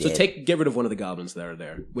matter. It's So dead. get rid of one of the goblins that are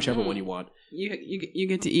there, whichever one you want. You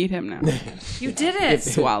get to eat him now. You did it.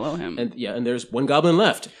 Swallow him. And there's one goblin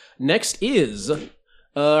left. Next is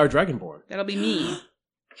our dragonborn. That'll be me. You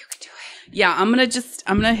can do it. Yeah, I'm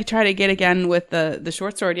gonna try to get again with the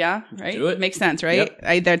short sword. Yeah, right. Do it. Makes sense, right?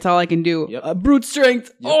 Yep. That's all I can do. Yep. Brute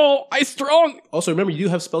strength. Yep. Oh, I strong. Also, remember you do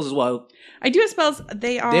have spells as well. I do have spells.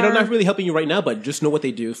 They They're not really helping you right now, but just know what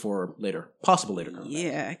they do for later, possible later combat.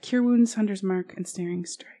 Yeah, cure wounds, hunter's mark, and snaring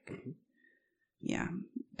strike. Yeah,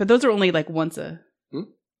 but those are only like once a.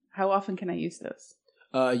 How often can I use those?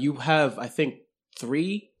 You have, I think,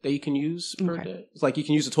 3 that you can use per Okay. day. It's like you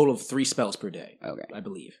can use a total of 3 spells per day, Okay, I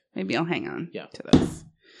believe. maybe I'll hang on. Yeah. To this.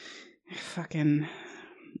 Fucking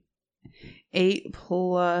 8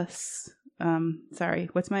 plus. Sorry,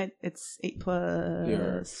 it's 8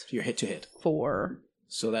 plus Your hit to hit. 4.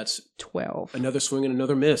 So that's 12. another swing and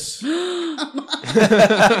another miss.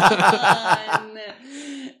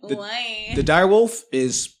 Why? The direwolf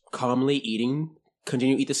is calmly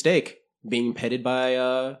continue to eat the steak, being petted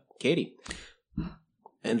by Katie.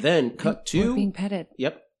 And then cut We're to being petted.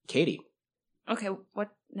 Yep, Katie. Okay, what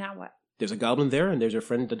now? What? There's a goblin there, and there's your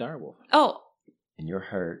friend the direwolf. Oh, And you're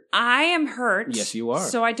hurt. I am hurt. Yes, you are.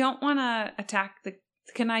 So I don't want to attack the.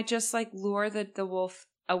 Can I just like lure the wolf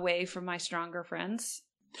away from my stronger friends?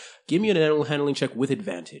 Give me an animal handling check with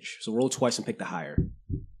advantage. So roll twice and pick the higher.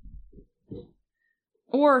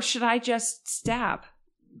 Or should I just stab?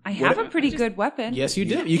 I have a pretty good weapon. Yes, you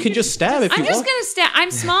do. You can just stab if I'm you just want. gonna stab.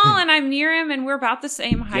 I'm small and I'm near him, and we're about the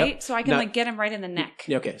same height, Yep. so I can Now- like get him right in the neck.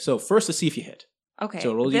 Yeah, okay, so first let's see if you hit. Okay,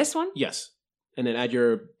 So roll this one Yes. And then add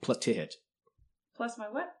your plus to hit. plus my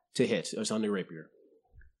what? To hit. It's on the rapier.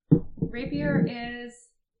 Rapier is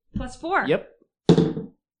plus 4. Yep.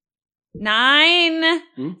 9,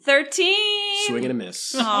 Hmm? 13. Swing and a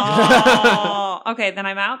miss. Oh. Okay, then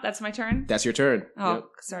I'm out. That's my turn. That's your turn. Oh,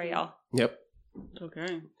 sorry, y'all. Yep.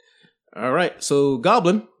 Okay. All right. So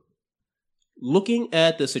Goblin, looking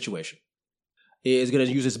at the situation, is going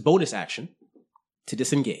to use his bonus action to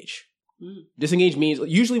disengage. Disengage means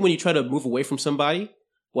usually when you try to move away from somebody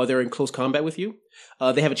while they're in close combat with you,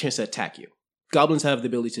 they have a chance to attack you. Goblins have the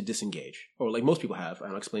ability to disengage, or like most people have.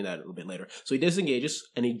 I'll explain that a little bit later. So he disengages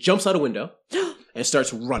and he jumps out a window and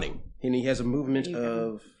starts running. And he has a movement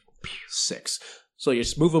of 6. So you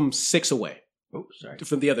just move him 6 away Oh, sorry.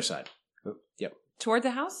 from the other side. Yep. Toward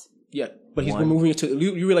the house? Yeah, but he's One. been moving to.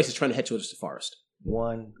 You realize he's trying to head towards the forest.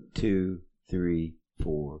 1, 2, 3,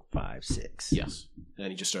 4, 5, 6. Yes, and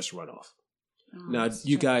he just starts to run off. Oh, Now such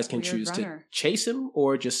you a guys can weird choose runner. to chase him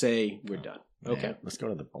or just say we're done. Okay. Man, let's go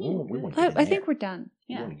to the. Oh, we want to get in I there. think we're done.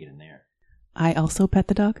 We Yeah. want to get in there. I also pet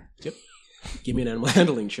the dog. Yep. Give me an animal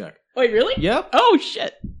handling check. Wait, really? Yep. Oh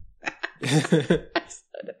shit! I should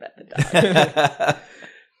have pet the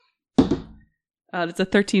dog. It's a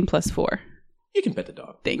 13 plus 4. You can pet the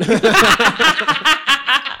dog. Thank you.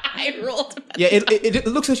 I rolled. To pet Yeah, it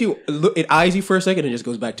looks at you. It eyes you for a second and just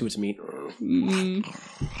goes back to its meat.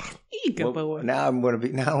 Ego Well, boy. now I'm going to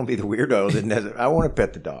be. Now I'll be the weirdo that doesn't. I want to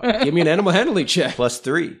pet the dog. Give me an animal handling check.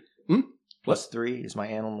 +3. Hmm? +3 is my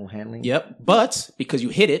animal handling. Yep, but because you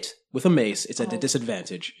hit it with a mace, it's at a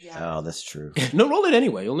disadvantage. Oh, that's true. No, roll it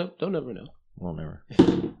anyway. Don't never know. We'll never.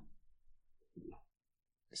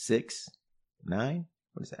 6, 9.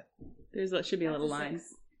 What is that? There should be a little line.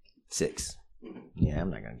 6. Yeah, I'm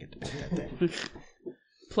not going to get to pet that thing.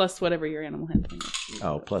 Plus whatever your animal handling is.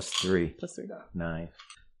 Oh, +3. Plus 3. 9.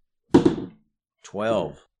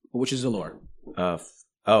 12. Which is the lore? 12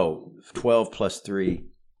 +3.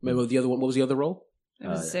 Remember the other one? What was the other roll? It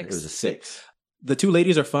was 6. It was a 6. The 2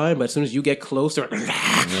 ladies are fine, but as soon as you get closer,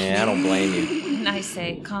 Yeah, I don't blame you. Nice. I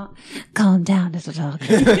say, calm down, little dog.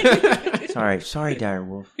 Sorry, Dire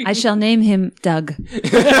Wolf. I shall name him Doug.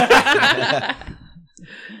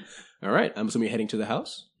 All right. I'm assuming you're heading to the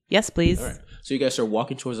house. Yes, please. All right. So you guys start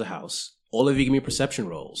walking towards the house. All of you give me perception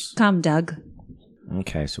rolls. Come, Doug.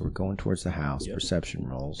 Okay, so we're going towards the house. Yep. Perception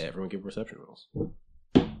rolls. Everyone give perception rolls.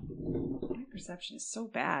 My perception is so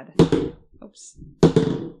bad. Oops.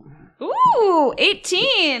 Ooh,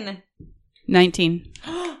 18. 19.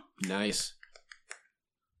 Nice.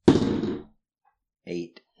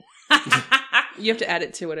 8. You have to add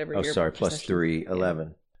it to whatever. Oh, sorry. Plus perception. 3,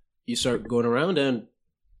 11. You start going around and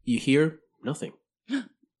you hear nothing.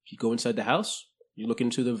 You go inside the house. You look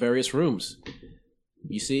into the various rooms.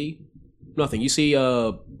 You see nothing. You see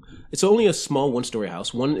it's only a small one-story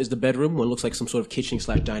house. One is the bedroom. One looks like some sort of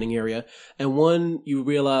kitchen/dining area. And one you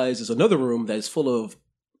realize is another room that is full of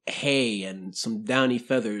hay and some downy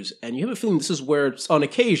feathers. And you have a feeling this is where, on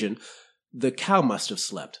occasion, the cow must have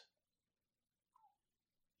slept.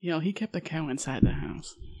 He kept the cow inside the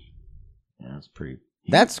house. Yeah, that's pretty.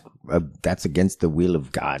 That's against the will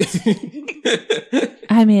of God.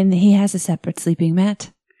 I mean, he has a separate sleeping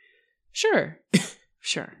mat. Sure.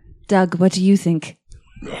 Sure. Doug, what do you think?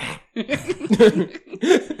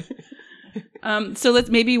 So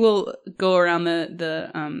maybe we'll go around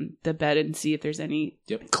the bed and see if there's any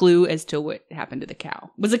Yep. clue as to what happened to the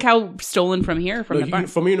cow. Was the cow stolen from here or from the barn?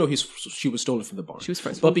 From she was stolen from the barn. She was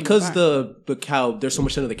first. But because the cow, there's so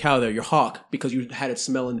much scent of the cow there, your hawk, because you had it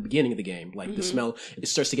smell in the beginning of the game, like the smell, it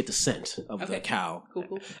starts to get the scent of the cow.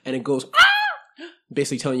 Cool. And it goes,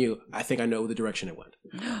 basically telling you, I think I know the direction it went.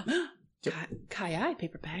 Kai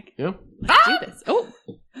paper bag. Yeah? Let's do this. Oh.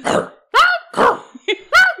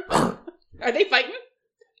 Are they fighting?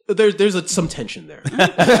 There's some tension there.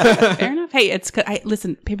 Fair enough. Hey,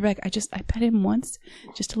 listen, Paperback. I pet him once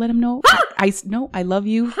just to let him know. I love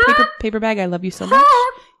you, Paperbag. I love you so much.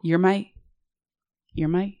 You're my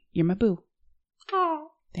boo.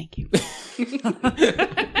 Thank you.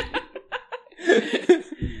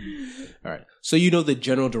 All right. So you know the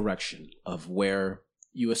general direction of where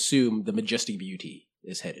you assume the Majestic Beauty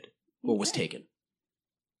is headed or was taken.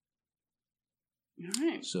 All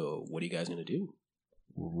right. So what are you guys going to do?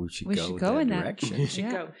 We should We go, should in go that in that direction.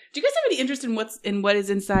 Yeah. Go. Do you guys have any interest in what is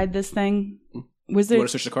inside this thing? Was You there? want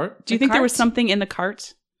to search the cart? Do you The think there was cart? something in the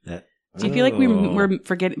cart? Do you feel like we're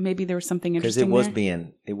forgetting? Maybe there was something Because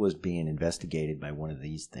interesting it was being investigated by one of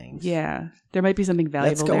these things. Yeah, there might be something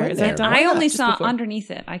valuable go there. in Is there. that I only Just saw before.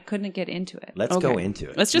 underneath it. I couldn't get into it. Let's go into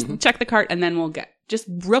it. Let's just check the cart and then we'll get just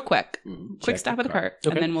real quick, Mhm. quick Check stop the at the cart.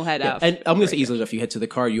 cart, and then we'll head Yeah, out. and I'm going to say easily enough. You head to the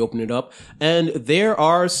car, you open it up, and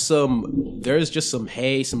there's just some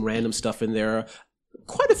hay, some random stuff in there.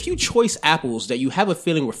 Quite a few choice apples that you have a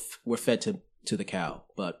feeling were fed to the cow,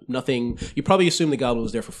 but nothing. You probably assume the goblin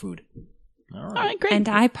was there for food. All All right. right, great. And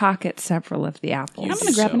I pocket several of the apples. I'm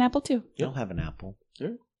gonna grab an apple too. You'll have an apple.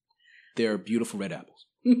 They're beautiful red apples.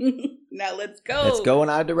 Now let's go. Let's go in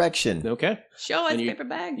our direction. Okay. Show us And you- paper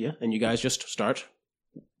bag. Yeah, and you guys just start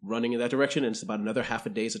running in that direction, and it's about another half a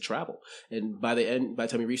day's of travel. And by the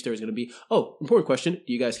time you reach there, it's going to be, important question.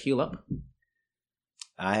 Do you guys heal up?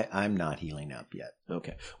 I'm not healing up yet.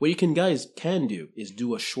 Okay. What you guys can do is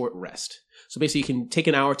do a short rest. So basically, you can take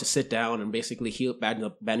an hour to sit down and basically heal,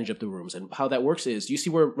 bandage up the wounds. And how that works is, you see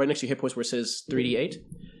where right next to your hit points where it says 3d8?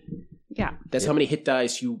 Yeah. That's how many hit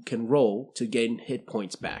dice you can roll to gain hit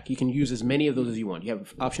points back. You can use as many of those as you want. You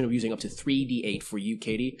have the option of using up to 3d8 for you,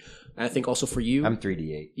 Katie. And I think also for you. I'm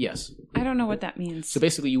 3d8. Yes. I don't know what that means. So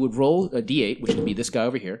basically, you would roll a d8, which would be this guy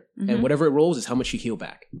over here. And whatever it rolls is how much you heal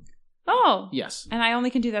back. Oh. Yes. And I only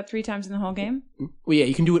can do that 3 times in the whole game? Well, yeah,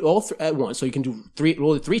 you can do it all at once. So you can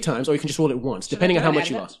roll it 3 times, or you can just roll it once, depending on how much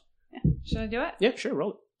you lost. Should I do it? Yeah, sure,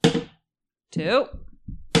 roll it. 2.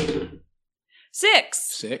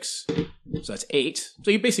 6. 6. So that's 8.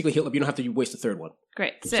 So you basically heal up. You don't have to waste a third one.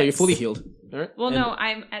 Great. 6. So you're fully healed. All right. Well, And- no,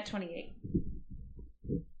 I'm at 28.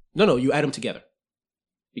 No, you add them together.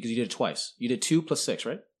 Because you did it twice. You did 2 plus 6,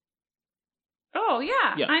 right? Oh,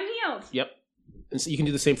 yeah. Yeah. I'm healed. Yep. And so you can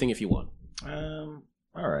do the same thing if you want.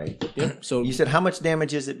 All right. Yeah. So You said how much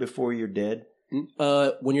damage is it before you're dead?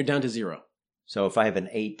 when you're down to 0. So if I have an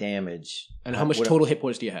 8 damage. And how much what- total hit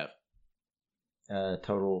points do you have?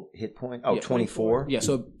 Total hit point? Oh, Yeah, 24? Yeah,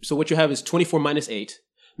 so what you have is 24 minus 8,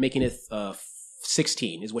 making it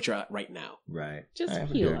 16 is what you're at right now. Right. Just All right,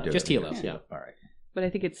 heal we're up. doing Just it. heal up, yeah. All right. But I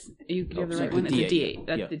think it's you have the sorry, right one. the It's a D8. D8.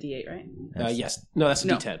 That's Yeah. the D8, right? Yes. No, that's a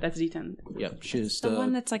No, D10. that's D10. Yep. She's The the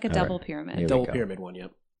one that's like a All double right. pyramid. Here we double go. pyramid one,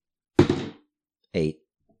 yep. 8.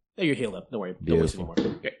 Yeah, you're healed up. Don't worry. Don't waste Beautiful.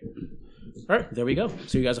 anymore. Okay. All right, there we go.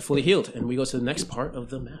 So you guys are fully healed, and we go to the next part of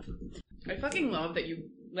the map. I fucking love that you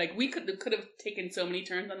Like, we could have taken so many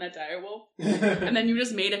turns on that dire wolf, and then you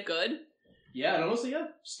just made it good. Yeah, and honestly, yeah,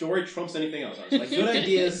 story trumps anything else. Honestly. Like, good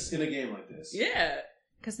ideas in a game like this. Yeah.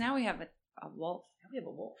 Because now we have a wolf. We have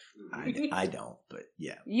a wolf. I don't, but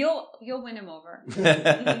yeah. You'll win him over.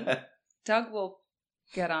 Doug will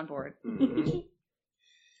get on board. Mm-hmm.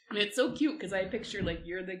 And it's so cute because I picture like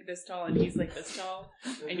you're like this tall and he's like this tall,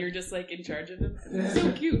 and you're just like in charge of him. It's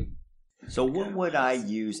so cute. So what would I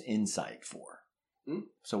use insight for?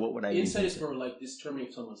 So what would I use? Insight is for like determining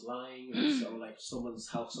if someone's lying or like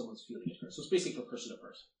how someone's feeling. So it's basically from person to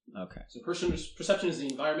person. Okay. So perception is the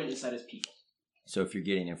environment, insight is people. So if you're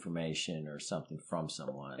getting information or something from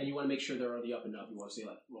someone, And you want to make sure they're on the up and up. You want to say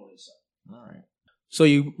like roll insight. all right. So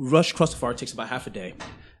you rush across the far. It takes about half a day.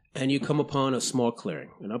 And you come upon a small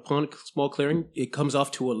clearing. And upon a small clearing, it comes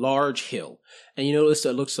off to a large hill. And you notice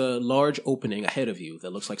that looks a large opening ahead of you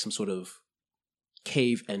that looks like some sort of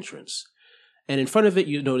cave entrance. And in front of it,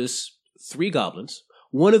 you notice 3 goblins,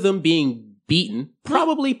 one of them being beaten,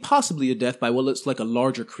 possibly to death by what looks like a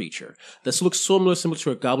larger creature. This looks similar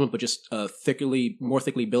to a goblin, but just more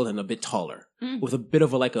thickly built and a bit taller, with a bit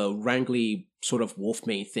of a wrangly sort of wolf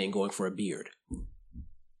mane thing going for a beard.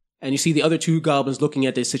 And you see the other 2 goblins looking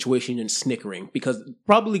at this situation and snickering, because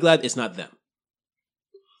probably glad it's not them.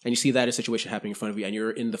 And you see that situation happening in front of you, and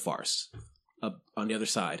you're in the farce, on the other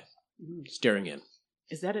side, staring in.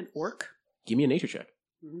 Is that an orc? Give me a nature check.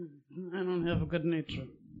 I don't have a good nature.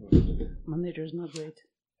 My nature is not great.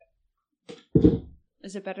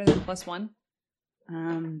 Is it better than +1?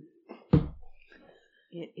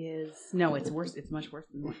 It is. No, it's worse. It's much worse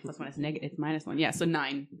than +1. It's negative. It's -1. Yeah, so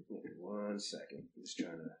 9. 1 second. I'm just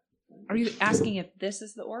trying to. Are you asking if this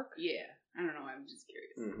is the orc? Yeah. I don't know. I'm just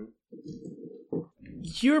curious.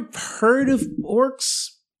 You've heard of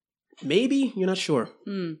orcs? Maybe? You're not sure.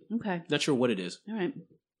 Okay. Not sure what it is. All right.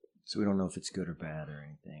 So we don't know if it's good or bad or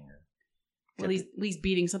anything. Well, he's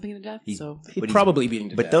beating something to death, so... He's probably beating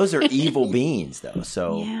to But death. those are evil beings, though.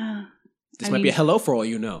 So Yeah. This might be a hello for all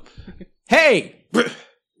you know. Hey!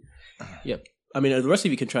 Yep. I mean, the rest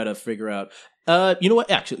of you can try to figure out. You know what?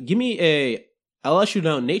 Actually, give me I'll ask you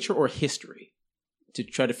now nature or history to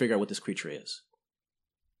try to figure out what this creature is.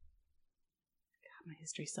 God, my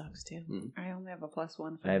history sucks, too. I only have a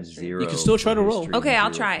 +1 for I have history. 0. You can still try to roll. history, Okay,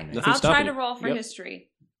 I'll 0 try. for Nothing's I'll try stopping to you. roll for Yep. history.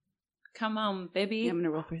 Come on, baby. Yeah, I'm going to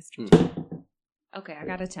roll for history. Okay, I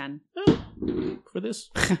got a 10. For this.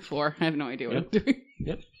 4. I have no idea what I'm doing.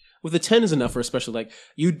 Yep. With the 10 is enough for a special,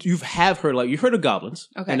 you heard of goblins.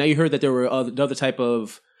 Okay. And now you heard that there were another type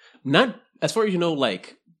of, not, as far as you know,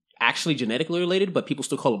 actually genetically related, but people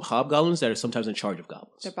still call them hobgoblins that are sometimes in charge of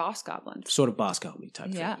goblins. They're boss goblins. Sort of boss goblin type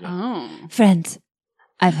Yeah. thing. Oh. Friends,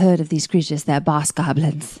 I've heard of these creatures. They're boss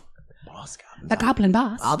goblins. Boss goblins. The goblin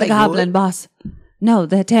boss. Are The they goblin good? boss. No,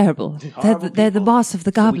 they're terrible. They're the boss of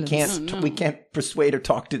the So we goblins. can't we can't persuade or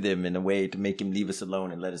talk to them in a way to make him leave us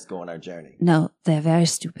alone and let us go on our journey. No, they're very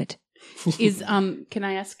stupid. Is can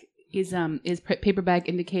I ask, is paper bag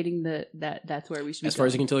indicating that's where we should be As far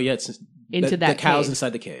as you going? can tell, yeah, it's Into the that cow's cave.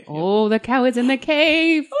 inside the cave. Yeah. Oh, the cow is in the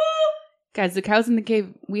cave. Guys, the cow's in the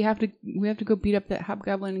cave. We have to go beat up that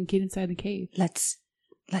hobgoblin and get inside the cave. Let's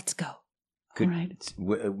go. Could, All right.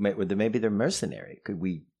 Maybe they're mercenary. Could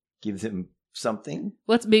we give them something?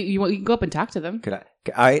 Let's be. You can go up and talk to them. Could I?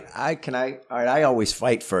 All right. I always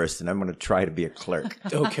fight first, and I'm going to try to be a clerk.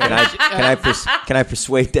 Okay. Can I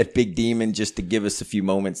persuade that big demon just to give us a few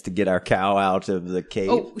moments to get our cow out of the cave?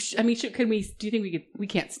 Oh, can we? Do you think we could? We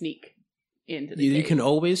can't sneak into the You cave? can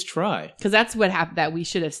always try. Because that's what happened. That we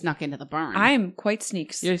should have snuck into the barn. I am quite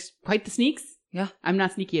sneaks. You're quite the sneaks. Yeah. I'm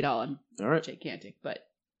not sneaky at all. I'm All right. gigantic, but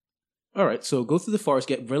All right. So go through the forest,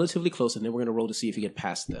 get relatively close, and then we're going to roll to see if you get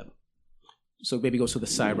past them. So maybe go to the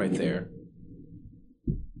side right there.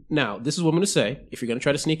 Now, this is what I'm going to say. If you're going to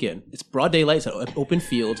try to sneak in, it's broad daylight, it's an open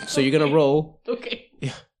field, so you're going to roll. okay.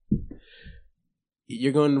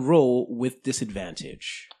 You're going to roll with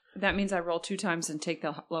disadvantage. That means I roll 2 times and take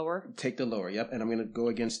the lower. Take the lower, yep. And I'm going to go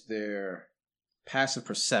against their passive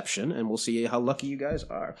perception, and we'll see how lucky you guys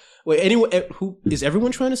are. Wait, anyone? Is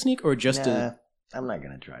everyone trying to sneak, or just Nah, I'm not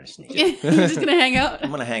going to try to sneak. You're just gonna hang out. I'm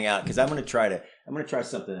going to hang out because I'm going to try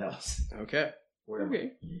something else. Okay. Where am I?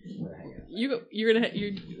 Okay. I'm gonna hang out.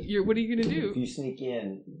 You're. What are you gonna If do? you sneak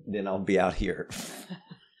in, then I'll be out here.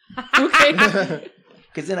 Okay.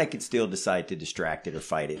 Because then I could still decide to distract it or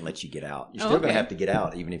fight it and let you get out. You're Oh, still going okay. to have to get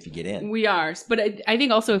out, even if you get in. We are, but I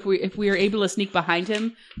think also if we are able to sneak behind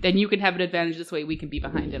him, then you can have an advantage. This way, we can be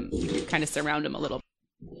behind him, kind of surround him a little.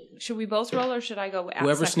 Should we both roll or should I go?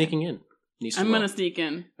 Whoever's second? sneaking in needs to I'm roll. gonna sneak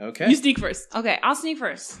in. Okay. You sneak first. Okay, I'll sneak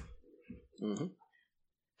first. Mm-hmm.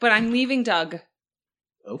 But I'm leaving Doug.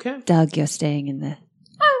 Okay. Doug, you're staying in the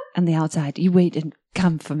on the outside. You wait and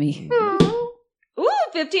come for me. Ooh,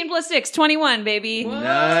 15 plus 6, 21, baby.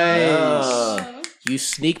 Nice. You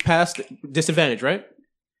sneak past disadvantage, right?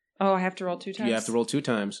 Oh, I have to roll 2 times? You have to roll 2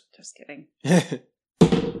 times. Just kidding.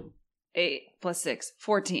 8 plus 6,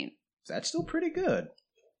 14. That's still pretty good.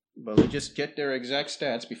 But let me just get their exact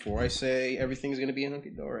stats before I say everything's going to be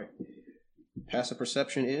hunky-dory. Passive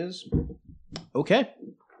perception is... Okay.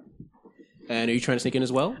 And are you trying to sneak in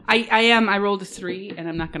as well? I am. I rolled a 3, and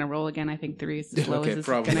I'm not going to roll again. I think 3 is as low Okay, as it's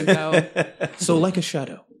probably. going to go. So, like a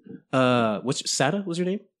shadow. Sada was your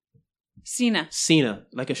name? Cena. Cena.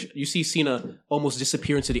 You see Cena almost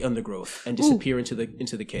disappear into the undergrowth and disappear into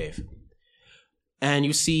the cave. And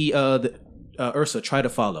you see Ursa try to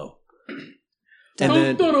follow. And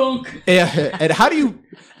then, yeah, and how do you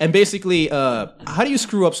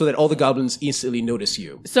screw up so that all the goblins instantly notice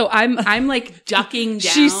you? So I'm like ducking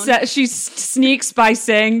down. She sneaks by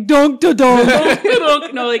saying "donk da donk."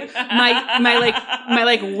 No, like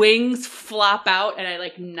my wings flop out and I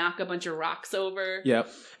like knock a bunch of rocks over. Yep.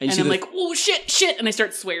 And I'm like, oh shit, and I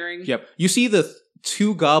start swearing. Yep. You see the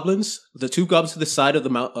two goblins to the side of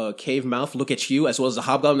the cave mouth look at you, as well as the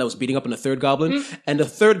hobgoblin that was beating up on the third goblin, and the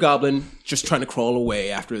third goblin just trying to crawl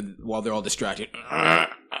away while they're all distracted.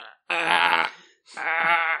 And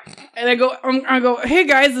I go, hey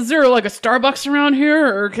guys, is there like a Starbucks around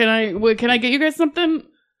here, or can I get you guys something?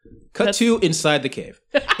 Cut to inside the cave.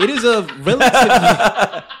 It is a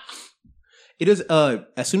relatively. It is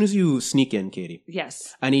as soon as you sneak in, Katie.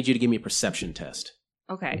 Yes. I need you to give me a perception test.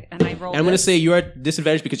 Okay, and I roll. And I'm going to say you're at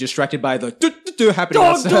disadvantage because you're distracted by the happening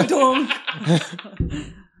outside.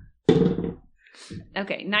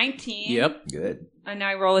 Okay, 19. Yep. Good. And now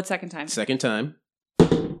I roll it second time. Second time.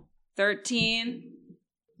 13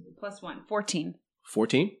 plus 1, 14.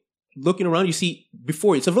 14. Looking around, you see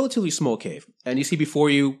before you, it's a relatively small cave. And you see before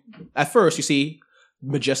you, at first, you see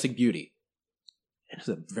majestic beauty. It's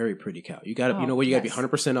a very pretty cow. You got to, you got to be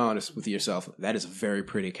 100% honest with yourself. That is a very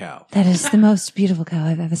pretty cow. That is the most beautiful cow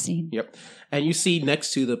I've ever seen. Yep. And you see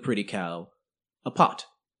next to the pretty cow a pot.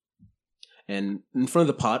 And in front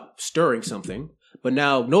of the pot, stirring something, but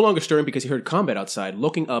now no longer stirring because he heard combat outside,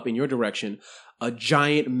 looking up in your direction, a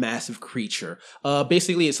giant, massive creature.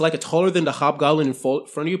 Basically, it's like a taller than the hobgoblin in front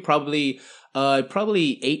of you, probably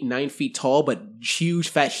 8-9 feet tall, but huge,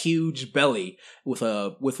 fat, huge belly with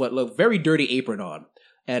what look very dirty apron on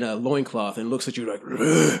and a loincloth, and looks at you like.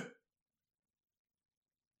 Ugh.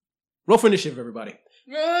 Roll for initiative, everybody.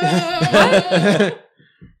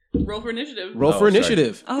 Roll for initiative. Roll for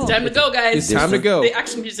initiative. Oh. It's time to go, guys. It's time to go. The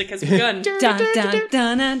action music has begun. Dun, dun, dun,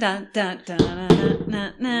 dun, dun, dun, dun,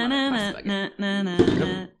 na, na, na, na, na,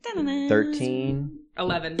 na, na. 13.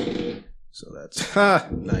 11. So that's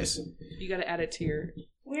nice. You got to add it to your.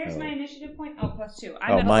 Where's my initiative point? Oh, plus 2.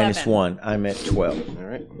 I'm at minus 11. 1. I'm at 12. All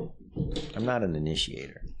right. I'm not an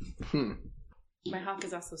initiator. My hawk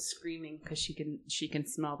is also screaming because she can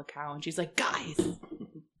smell the cow, and she's like, guys.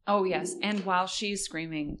 Oh, yes. And while she's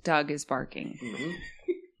screaming, Doug is barking. Mm-hmm.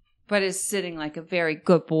 But is sitting like a very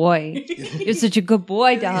good boy. You're such a good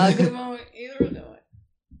boy, Doug.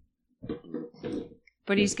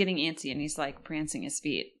 But he's getting antsy and he's like prancing his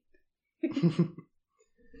feet.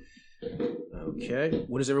 Okay.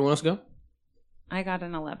 What does everyone else go? I got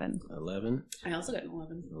an 11. 11. I also got an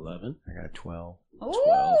 11. 11. I got a 12.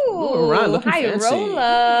 Oh, all right, looking high fancy. roller.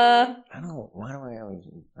 I don't want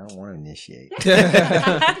to initiate.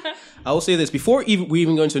 I will say this before we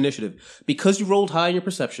even go into initiative, because you rolled high in your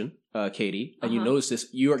perception, Katie, and you notice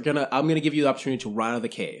this. I'm gonna give you the opportunity to run out of the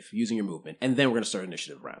cave using your movement, and then we're gonna start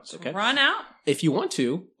initiative rounds. Okay. Run out. If you want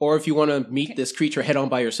to, or if you want to meet this creature head on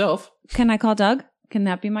by yourself. Can I call Doug? Can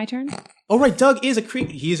that be my turn? Oh right, Doug is a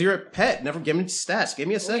creature. He's your pet. Never give me stats. Give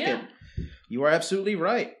me a second. You are absolutely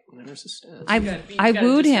right. Where's the stats? I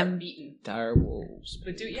wooed him. Dire wolves.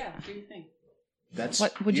 But do your thing. That's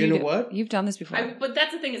What would you you know do? what? You've done this before. But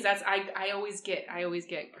that's the thing is I always get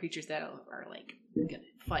creatures that are like gonna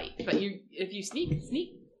fight. But if you sneak,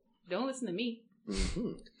 don't listen to me.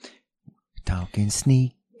 Mm-hmm. Talking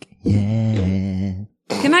sneak, yeah.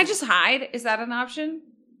 Can I just hide? Is that an option?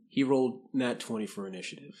 He rolled nat 20 for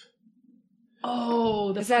initiative.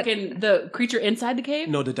 Oh, the creature inside the cave?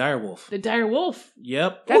 No, the dire wolf. The dire wolf.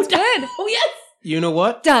 Yep. That's good. Oh yes. You know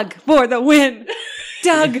what? Doug for the win.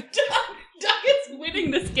 Doug. Doug is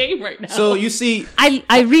winning this game right now. So you see,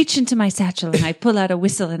 I reach into my satchel and I pull out a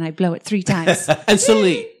whistle and I blow it 3 times. and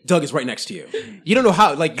suddenly Doug is right next to you. You don't know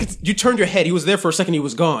how. Like you turned your head. He was there for a second. He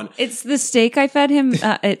was gone. It's the steak I fed him.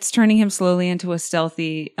 It's turning him slowly into a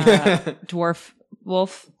stealthy dwarf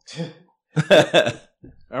wolf.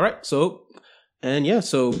 All right. So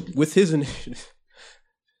with his initiative.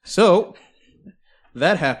 So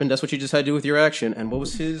that happened. That's what you decided to do with your action. And what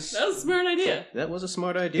was his? That was a smart idea. That was a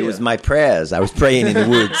smart idea. It was my prayers. I was praying in the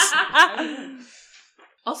woods.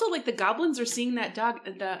 Also, like the goblins are seeing that dog,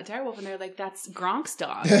 the direwolf, and they're like, "That's Gronk's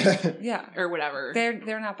dog," Yeah. or whatever.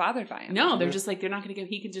 They're not bothered by him. No, they're just like they're not going to give.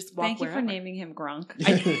 He can just walk. Thank you wherever. for naming him Gronk.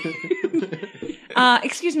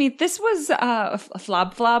 Excuse me, this was a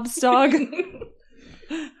Flob's dog.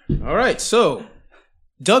 All right, so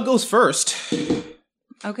Doug goes first.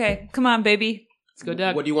 Okay, come on, baby. Let's go,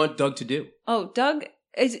 Doug. What do you want Doug to do? Oh, Doug,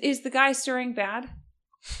 is the guy stirring bad?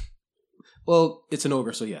 Well, it's an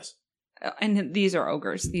ogre, so yes. And these are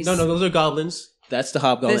ogres. These No, those are goblins. That's the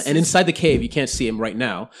hobgoblin. This And is- inside the cave, you can't see him right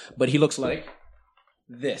now, but he looks like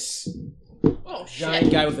this. Oh shit!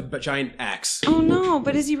 Giant guy with a giant axe. Oh no,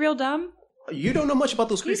 but is he real dumb? You don't know much about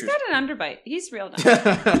those He's creatures. got an underbite. He's real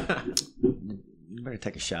dumb. You better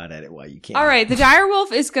take a shot at it while you can. All right, the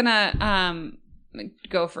direwolf is gonna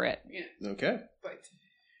go for it. Okay.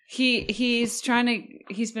 He's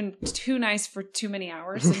been too nice for too many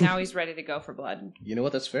hours, and now he's ready to go for blood. You know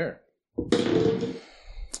what? That's fair.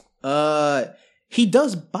 He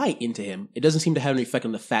does bite into him. It doesn't seem to have any effect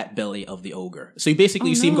on the fat belly of the ogre. So you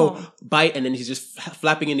see him go bite, and then he's just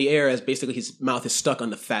flapping in the air as basically his mouth is stuck on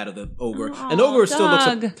the fat of the ogre. And the ogre still looks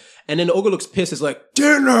Doug. up, and then the ogre looks pissed. It's like,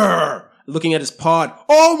 dinner! Looking at his pod,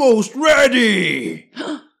 almost ready!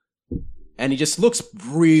 And he just looks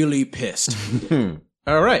really pissed.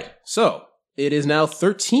 All right, so it is now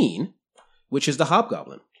 13, which is the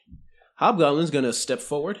hobgoblin. Hobgoblin's gonna step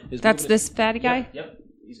forward. That's this fatty guy? Yep.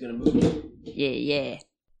 He's gonna move. Yeah.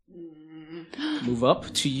 Move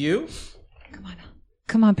up to you.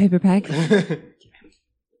 Come on, paper bag.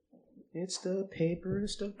 It's the paper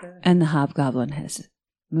bag. And the hobgoblin has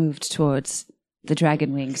moved towards the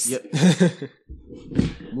dragon wings. Yep.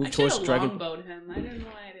 Move I towards should have dragon. longbowed him. I don't know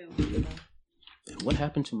why I didn't. And what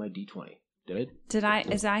happened to my D20? Did I?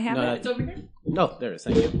 As I have No, it? It's over here. No, there it is.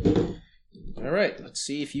 Thank you. All right. Let's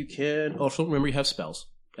see if you can. Also, remember you have spells.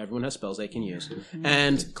 Everyone has spells they can use.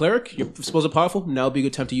 And cleric, your spells are powerful. Now would be a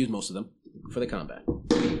good time to use most of them for the combat.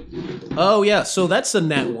 Oh yeah, so that's a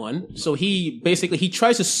nat 1. So he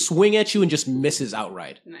tries to swing at you and just misses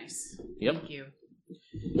outright. Nice. Yep. Thank you.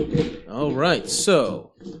 All right.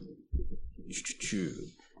 So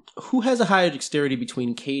who has a higher dexterity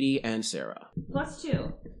between Katie and Sarah?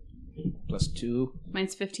 +2. +2.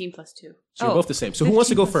 Mine's 15 plus 2. So you're both the same. So who wants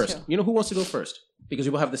to go 15 plus first? 2. You know who wants to go first? Because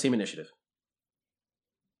we will have the same initiative.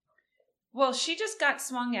 Well, she just got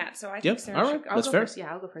swung at, so I think Yep. Sarah All should right. go. I'll That's go fair. first.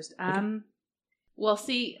 Yeah, I'll go first. Well,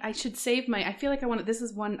 see, I should save my. I feel like I want. This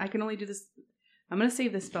is one I can only do this. I'm gonna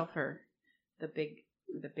save this spell for the big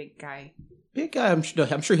guy. Big guy, I'm sure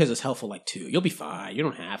he has his health for like 2. You'll be fine. You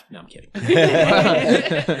don't have. No, I'm kidding.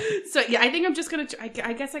 So yeah, I think I'm just gonna.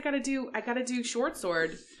 I guess I gotta do short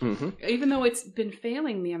sword. Mm-hmm. Even though it's been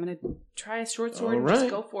failing me, I'm gonna try a short sword and All just right.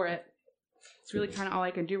 go for it. It's really kind of all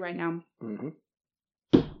I can do right now. Mm-hmm.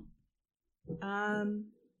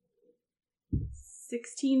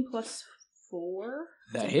 16 plus 4.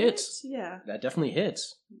 That hits. Yeah, That definitely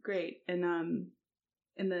hits. great. And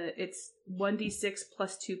it's 1d6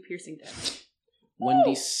 plus 2 piercing damage.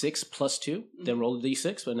 1d6 plus 2. Then roll the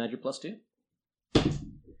d6 and add your plus 2.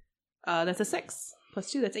 That's a 6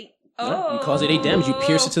 plus 2. That's 8. All right, you cause it 8 damage. You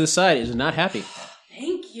pierce it to the side. It is not happy.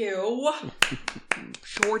 Thank you.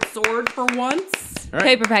 Short sword for once. All right.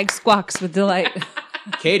 Paper bag squawks with delight.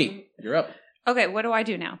 Katie, you're up. Okay, what do I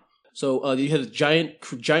do now? So you have a giant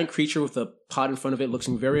creature with a pot in front of it,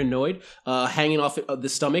 looking very annoyed. Hanging off the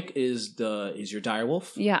stomach is your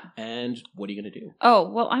direwolf. Yeah. And what are you gonna do? Oh,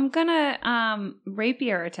 well, I'm gonna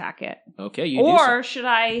rapier attack it. Okay, you Or should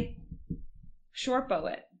I short bow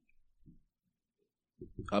it?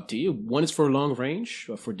 Up to you. One is for long range,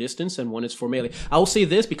 or for distance, and one is for melee. I will say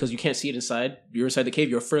this because you can't see it inside. You're inside the cave.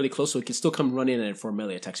 You're fairly close, so it can still come run in and for a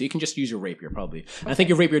melee attack. So you can just use your rapier, probably. And I think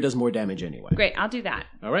your rapier does more damage anyway. Great, I'll do that.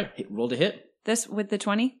 All right, roll to hit. This with the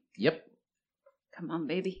 20? Yep. Come on,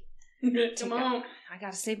 baby. Come on. I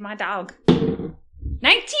gotta save my dog. 19!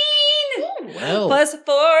 Well. Plus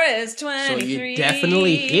 4 is 23. So you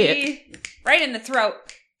definitely hit. Right in the throat.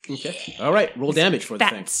 Okay. All right, roll damage for the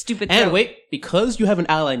Fat, thing. stupid And throat. wait, because you have an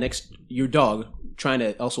ally next your dog trying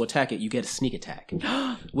to also attack it, you get a sneak attack,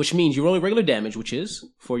 which means you roll regular damage, which is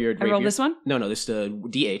for your rapier. I roll this one? No, this is the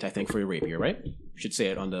D8, I think, for your rapier, right? You should say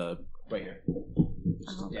it on the right here.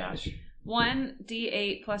 Oh, gosh.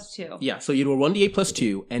 1d8 plus 2. Yeah, so you roll 1d8 plus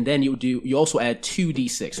 2, and then you also add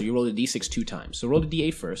 2d6. So you roll the d6 2 times. So roll the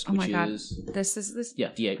d8 first, Oh which my god. is This is this. yeah,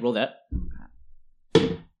 d8. Roll that.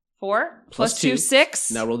 4 Plus plus 2, two.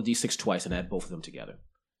 6. Now roll the d6 twice and add both of them together.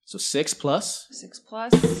 So 6 plus 6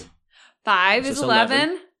 plus 5 So is it's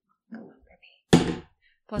 11.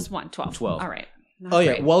 Plus 1, 12. 12. All right. Not Oh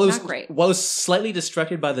yeah, great. while Not great. it was slightly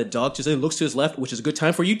distracted by the dog, just looks to his left, which is a good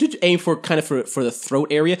time for you to aim for for the throat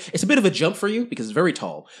area. It's a bit of a jump for you because it's very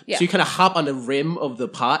tall. Yeah. So you kind of hop on the rim of the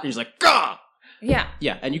pot, and he's like, "Gah!" Yeah.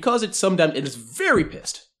 Yeah, and you cause it some damage. It is very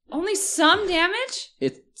pissed. Only some damage?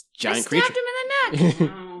 It's giant I creature. stabbed him in the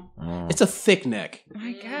neck. Oh. It's a thick neck.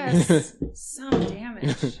 I guess. Some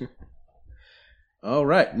damage. All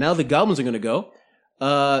right, now the goblins are going to go.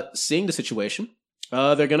 Seeing the situation,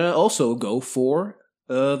 they're going to also go for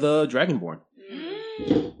the Dragonborn.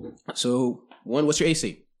 So, what's your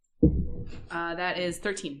AC? That is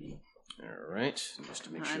 13. All right, just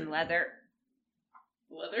to make sure. On leather.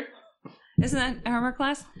 Leather? Isn't that armor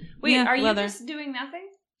class? Wait, Yeah, are you leather. just doing nothing?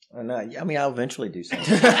 No, I mean, I'll eventually do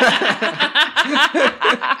something.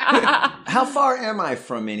 How far am I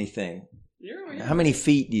from anything? How many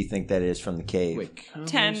feet do you think that is from the cave? Wait,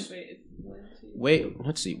 10. Wait,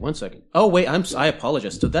 let's see. 1 second. Oh, wait, I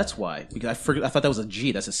apologize. So that's why. Because I thought that was a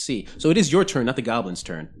G. That's a C. So it is your turn, not the goblin's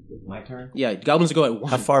turn. My turn? Yeah, goblins go at 1.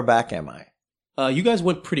 How far back am I? You guys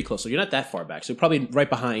went pretty close, so you're not that far back. So probably right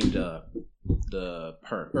behind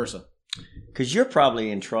Ursa. Because you're probably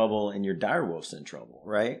in trouble and your direwolf's in trouble,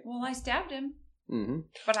 right? Well, I stabbed him. Mm-hmm.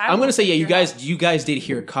 But I'm going to say, yeah, you guys. guys did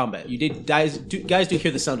hear combat. You did, guys do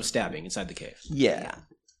hear the sound of stabbing inside the cave. Yeah.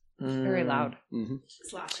 Very loud. Mm-hmm.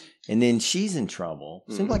 Slashing. And then she's in trouble.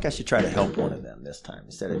 Seems like I should try to help one of them this time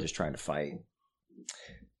instead of just trying to fight.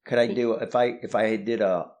 Could I do if I did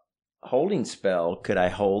a holding spell? Could I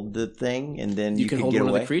hold the thing and then You can could hold get one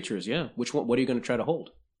away? of the creatures, yeah. Which one? What are you going to try to hold?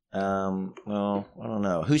 Well, I don't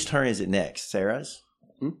know. Whose turn is it next? Sarah's?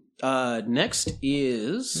 Next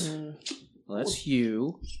is that's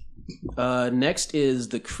you. Next is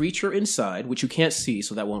the creature inside, which you can't see,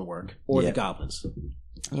 so that won't work, or Yeah. the goblins.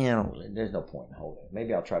 Yeah, there's no point in holding it.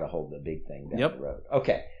 Maybe I'll try to hold the big thing down Yep. the road.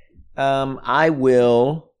 Okay.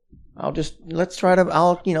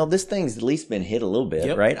 This thing's at least been hit a little bit,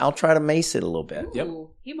 Yep. right? I'll try to mace it a little bit. Yep.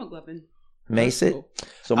 Ooh, hemoglobin. Mace it. Cool.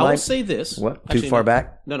 So I will say this. what? Actually, Too far no.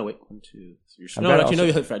 back? No, wait. 1, 2, 3. I've No, got actually, no, also-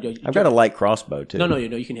 you hit Fred. I've got a light crossbow too. No,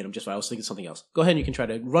 you can hit him. Just I was thinking something else. Go ahead and you can try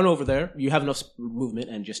to run over there. You have enough movement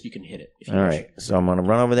and just you can hit it. If you All wish. right. So I'm gonna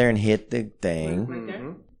run over there and hit the thing, Right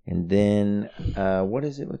there. and then what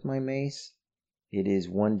is it with my mace? It is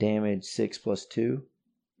 1 damage, 6 plus 2.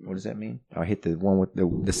 What does that mean? I hit the one with the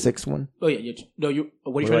 6th one. Oh yeah. No, you.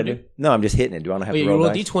 What are you do trying I to do? No, I'm just hitting it. Do I not have Oh, yeah, to you roll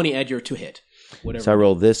roll dice? d20, add your 2 hit. Whatever. So I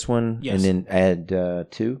roll this one Yes. and then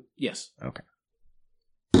add 2. Yes.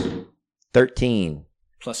 13,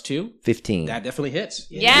 Plus 2. 15. That definitely hits.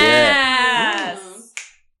 Yes.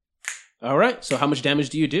 All right. So how much damage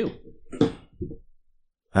do you do?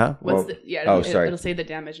 Huh? What's Well, the, yeah, oh, it'll, sorry. it'll say the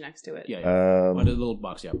damage next to it. Yeah. On the um, little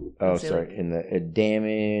box. Yeah. oh, say sorry. In the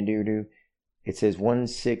damage, it says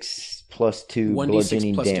 1d6 plus 2 1d6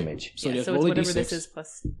 bludgeoning plus 2. damage. So, Yeah, you so roll it's a whatever d6. this is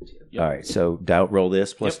plus 2. Yep. All right. So roll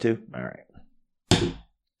this plus Yep. 2. All right.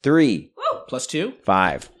 3, Plus 2.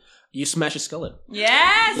 5. You smash his skull in.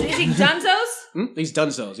 Yes. Is he Dunzos? These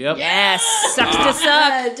dunzos. Yep. Yes. Sucks to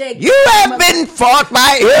suck. You have been fought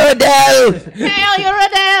by Uradel! Hail,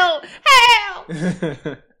 Uradel!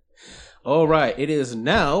 Hail! All right. It is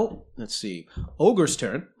now. Let's see. Ogre's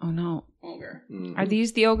turn. Oh no. Ogre. Are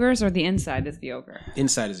these the ogres or the inside is the ogre?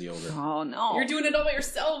 Inside is the ogre. Oh no. You're doing it all by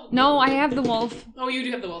yourself. No, I have the wolf. Oh, you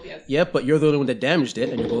do have the wolf, yes. Yep, but you're the only one that damaged it,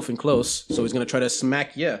 and you're both in close. So he's gonna try to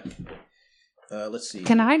smack you. Let's see.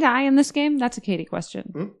 Can I die in this game? That's a Katie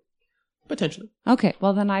question. Potentially. Okay,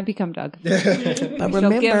 well then I become Doug. But She'll give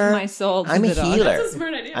remember, my soul to I'm a the dog. healer. That's a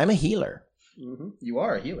smart idea. I'm a healer. You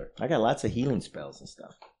are a healer. I got lots of healing spells and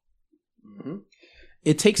stuff.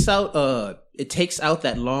 It takes out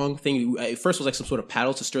that long thing. At first, it was like some sort of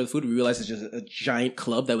paddle to stir the food. We realized it's just a giant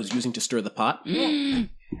club that was using to stir the pot, and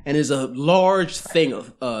it's a large thing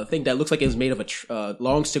that looks like it was made of a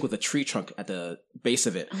long stick with a tree trunk at the base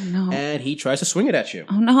of it. Oh no. And he tries to swing it at you.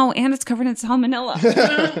 Oh no, and it's covered in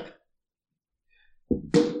salmonella.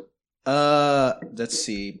 Let's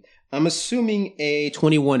see. I'm assuming a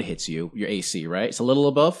 21 hits you. Your AC, right? It's a little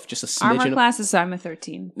above, just a smidgen. Armor classes, so I'm a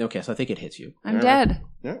 13. Okay, so I think it hits you. I'm All right. dead.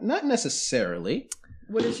 No, not necessarily.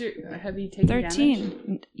 What is your have you taken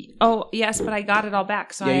 13. Oh, yes, but I got it all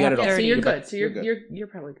back, so Yeah, I you got have it all. damage? So 30. you're You're good. So You're you're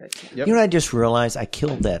probably good. Yep. You know what I just realized? I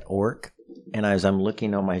killed that orc, and as I'm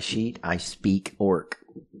looking on my sheet, I speak orc.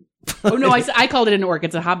 Oh no, I called it an orc.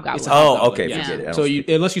 It's a hobgoblin. It's a Oh, hobgoblin, okay, yeah. forget it. I don't So speak-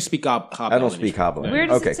 unless you speak hobgoblin. I don't speak Hobgoblin. Where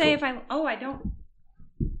does Okay, it say cool. if I... Oh, I don't...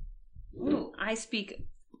 Ooh, I speak...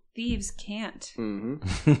 Thieves can't.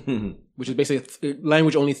 Mm-hmm. Which is basically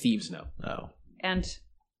language only thieves know. Oh. And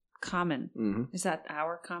common. Mm-hmm. Is that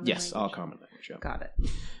our common? Yes, all language? common language. Yeah. Got it.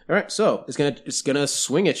 All right, so it's gonna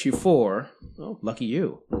swing at you for. Oh, lucky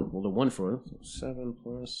you. Roll a 1 for it. 7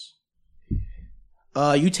 plus.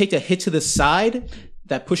 You take a hit to the side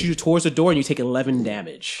that pushes you towards the door, and you take 11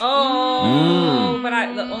 damage. Oh, but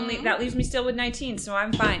that leaves me still with 19, so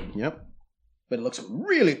I'm fine. Yep. But it looks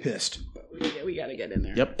really pissed. Yeah, we gotta get in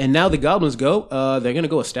there. Yep. And now the goblins go. They're gonna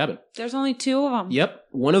go a stabbing. There's only 2 of them. Yep.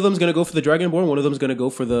 One of them's gonna go for the dragonborn. One of them's gonna go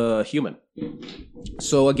for the human.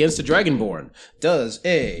 So against the dragonborn, does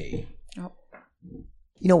a.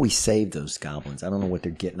 You know, we saved those goblins. I don't know what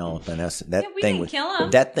they're getting all up on us. That we thing didn't was kill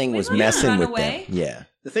 'em. that thing We was let 'em messing run with away. them. Yeah.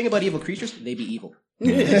 The thing about evil creatures, they be evil.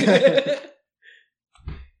 That's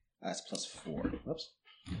 +4. Whoops.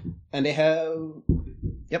 And they have.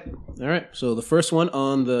 Yep. All right. So the first one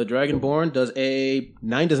on the dragonborn does a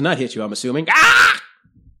 9. Does not hit you. I'm assuming. Ah!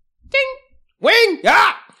 Ding! Wing!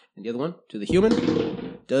 Ah! And the other one to the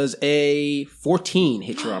human does a 14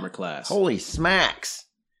 hit your armor class. Holy smacks!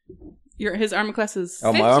 His armor class is.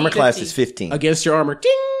 Oh, my 15. armor class is 15. Against your armor,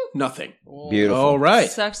 ding! Nothing. Beautiful. All right.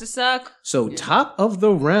 Sucks to suck. So top of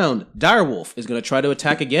the round, Direwolf is going to try to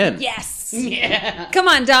attack again. Yes. Yeah. Come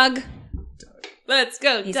on, Doug. Let's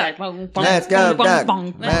go, He's Doug. like, bong, bong, Let's go, bong, Doug.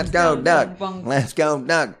 bong, Let's bong, go, bong, Doug. bong. Let's go,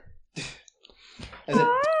 Doug.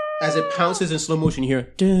 As it pounces in slow motion, you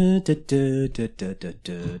hear. "Da, da, da, da, da, da,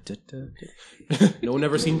 da, da, da." No one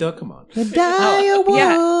ever seen Doug? Come on.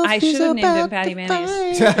 Yeah, I should have named him Patty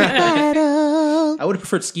Mayonnaise. I would have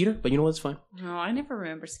preferred Skeeter, but you know what? It's fine. No, I never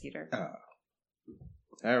remember Skeeter.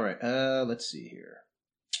 All right. Let's see here.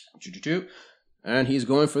 And he's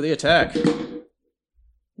going for the attack.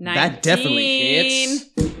 19. That definitely hits.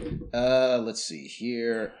 Let's see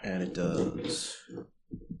here, and it does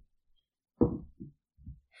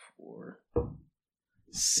 4,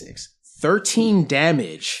 6, 13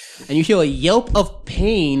 damage, and you hear a yelp of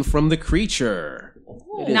pain from the creature.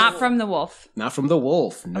 Not from the wolf. Not from the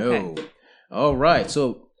wolf. No. Okay. All right.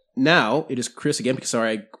 So now it is Chris again. Because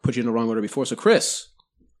sorry, I put you in the wrong order before. So Chris,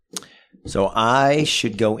 So I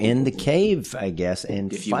should go in the cave, I guess,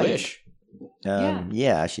 and if you fight. wish.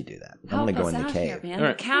 Yeah, I should do that. I'm going to go in the cave. Here, man. All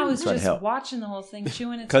right. The cow is Try to just help. watching the whole thing,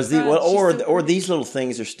 chewing its Because cud. She's so these little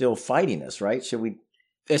things are still fighting us, right? Should we?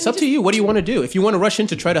 It's up to you. What do you want to do? If you want to rush in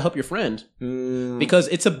to try to help your friend, because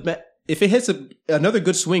if it hits another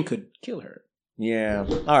good swing, could kill her. Yeah.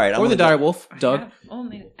 All right. Or the direwolf, Doug.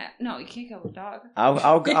 No, you can't go with dog.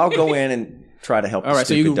 I'll go in and try to help. All right, the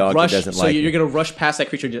so you stupid dog rush. that doesn't So like you're me. going to rush past that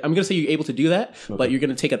creature. I'm going to say you're able to do that, but you're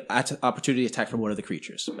going to take an opportunity attack from one of the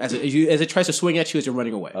creatures as it tries to swing at you as you're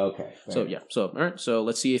running away. Okay. So yeah. So all right. So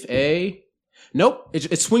let's see if nope,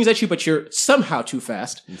 it swings at you, but you're somehow too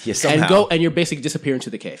fast. Yeah, somehow. And you're basically disappearing into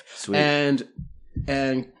the cave. Sweet. And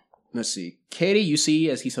let's see, Katie, you see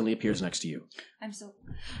as he suddenly appears next to you.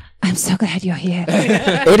 I'm so glad you're here.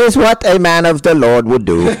 It is what a man of the Lord would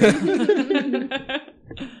do.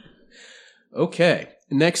 Okay.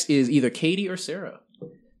 Next is either Katie or Sarah.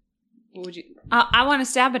 What would you? I want to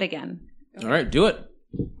stab it again. All right, do it.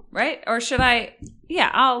 Right? Or should I?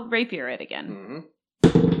 Yeah, I'll rapier it again.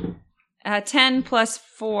 10 plus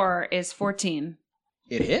 4 is 14.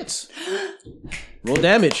 It hits. Roll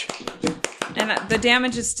damage. And the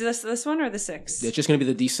damage is this one or the 6? It's just going to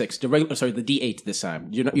be the D6. The D8 this time.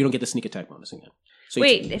 You don't get the sneak attack bonus again. So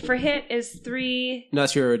Wait, for hit is 3. No,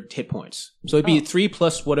 that's your hit points. So it'd be 3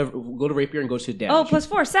 plus whatever. Go to rapier and go to damage. Oh, plus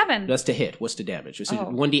 4, 7. That's to hit. What's the damage? It's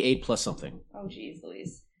 1d8 plus something. Oh, geez,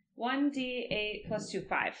 Louise. 1d8 plus 2,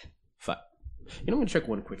 5. 5. You know, I'm going to check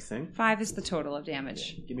one quick thing. 5 is the total of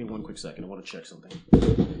damage. Give me 1 quick second. I want to check something. Because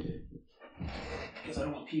I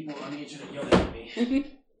don't want people on the internet yelling at me.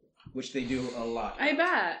 Which they do a lot. I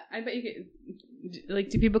bet you get. Like,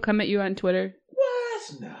 do people come at you on Twitter?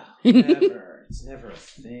 What? No. Never. It's never a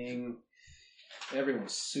thing.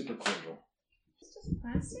 Everyone's super cordial. Is this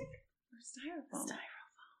plastic or styrofoam?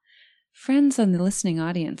 Friends on the listening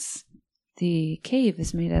audience, the cave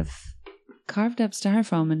is made of carved up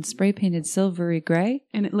styrofoam and spray painted silvery gray.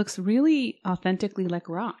 And it looks really authentically like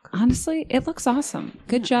rock. Honestly, it looks awesome.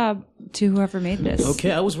 Good job to whoever made this.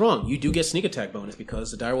 Okay, I was wrong. You do get sneak attack bonus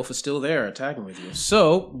because the direwolf is still there attacking with you.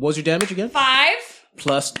 So, what was your damage again? 5.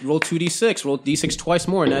 Plus, roll 2d6. Roll d6 twice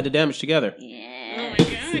more and add the damage together. Yeah. Oh my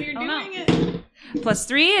god, you're doing it. Plus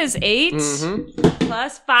 3 is 8. Mm-hmm.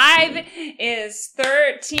 Plus 5 is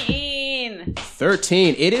 13.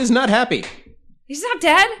 13. It is not happy. He's not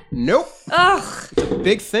dead? Nope. Ugh.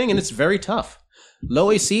 Big thing, and it's very tough.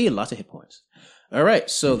 Low AC and lots of hit points. All right,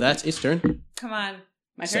 so that's its turn. Come on.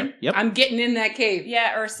 My Sarah, turn? yep. I'm getting in that cave.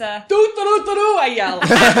 Yeah, Ursa. Do-do-do-do-do, I yell.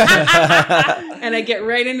 And I get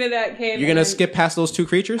right into that cave. You're going to and skip past those two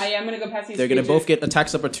creatures? I am going to go past these They're going to creatures. both get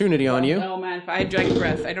attacks opportunity on you. Oh, man. If I had Dragon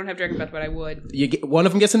Breath. I don't have Dragon Breath, but I would. One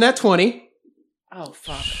of them gets in that 20, Oh,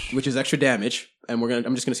 fuck. which is extra damage. And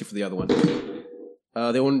I'm just going to see for the other one.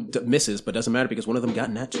 The one misses, but doesn't matter because one of them got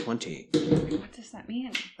in that 20. What does that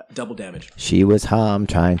mean? Double damage. She was harmed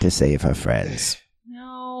trying to save her friends.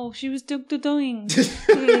 No, she was doing.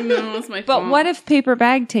 No, it's my fault. But what if Paper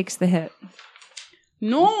Bag takes the hit?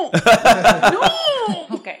 No! No!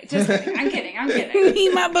 Okay, just kidding. I'm kidding.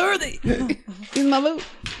 He's my birdie. He's my boo.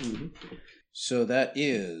 So that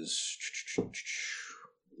is...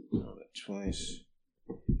 twice.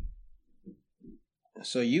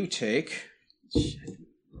 So you take...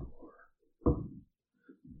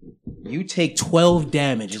 You take 12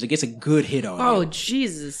 damage as it gets a good hit on you. Oh,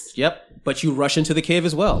 Jesus. Yep, but you rush into the cave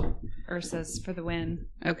as well. Ursa's for the win.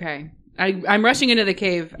 Okay. I'm rushing into the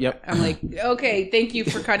cave. Yep. I'm like, okay, thank you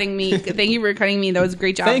for cutting me. Thank you for cutting me. That was a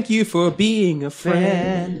great job. Thank you for being a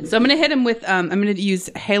friend. So I'm going to hit him with, I'm going to use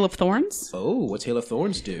Hail of Thorns. Oh, what's Hail of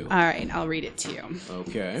Thorns do? All right, I'll read it to you.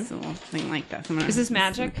 Okay. So something like that. So I'm gonna, Is this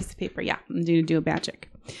magic? Piece of paper. Yeah, I'm going to do a magic.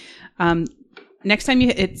 Next time do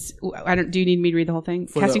you need me to read the whole thing?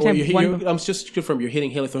 Casting time one. I'm just to confirm, you're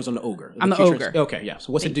hitting Hail of Thorns on the ogre. On the creature ogre. Okay, yeah.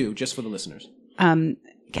 So what's it do, just for the listeners?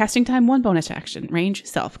 Casting time 1 bonus action. Range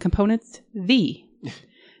self. Components V.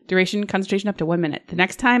 Duration concentration up to 1 minute. The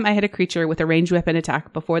next time I hit a creature with a ranged weapon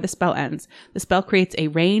attack before the spell ends, the spell creates a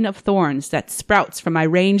rain of thorns that sprouts from my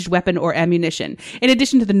ranged weapon or ammunition. In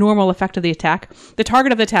addition to the normal effect of the attack, the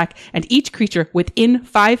target of the attack and each creature within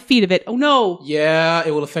 5 feet of it. Oh no! Yeah,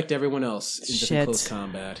 it will affect everyone else in just Shit. close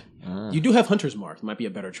combat. You do have Hunter's Mark. Might be a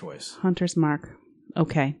better choice. Hunter's Mark.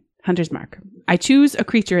 Okay. Hunter's Mark. I choose a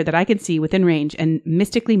creature that I can see within range and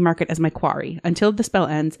mystically mark it as my quarry. Until the spell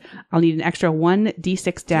ends, I'll need an extra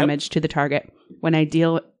 1d6 damage to the target when I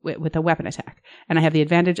deal with a weapon attack. And I have the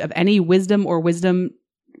advantage of any wisdom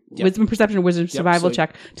perception or wisdom survival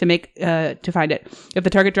check to make to find it. If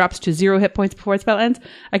the target drops to 0 hit points before the spell ends,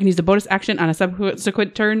 I can use the bonus action on a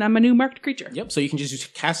subsequent turn on my new marked creature. Yep, so you can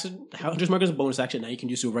just cast it. Hunter's Mark is a bonus action. Now you can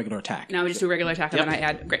just do a regular attack. Now we just do a regular attack and Yep. then I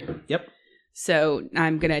add. Great. Yep. So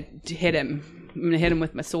I'm going to hit him. I'm going to hit him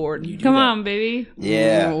with my sword. Come on, baby.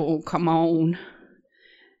 Yeah. Oh, come on.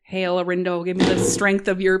 Hail Arindo, give me the strength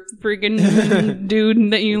of your friggin'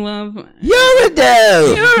 dude that you love.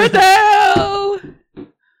 Yurido! Yurido!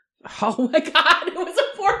 Oh my god, it was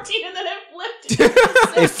a 14 and then it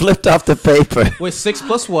flipped. It flipped off the paper. With 6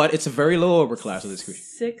 plus what? It's a very low overclass of this creature.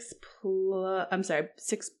 6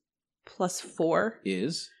 plus 4.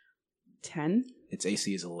 Is 10. its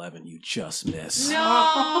AC is 11. You just miss. No!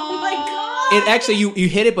 Oh my god! It actually you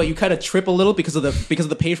hit it, but you kind of trip a little because of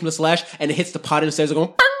the pain from the slash, and it hits the pot instead of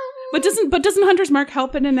going. But doesn't Hunter's Mark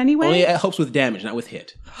help it in any way? Only it helps with damage, not with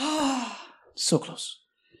hit. So close.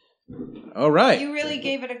 All right, You really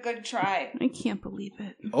gave it a good try. I can't believe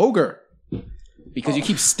it. ogre. Because you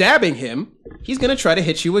keep stabbing him, he's gonna try to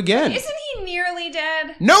hit you again. Isn't he nearly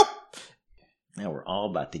dead? Nope. Now we're all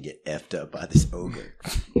about to get effed up by this ogre.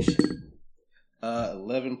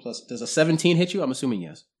 11 plus. Does a 17 hit you? I'm assuming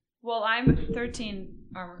yes. Well, I'm 13.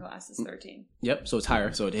 Armor class is 13. Yep. So it's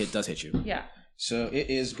higher. So it does hit you. Yeah, So it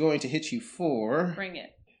is going to hit you for. bring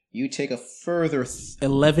it. You take a further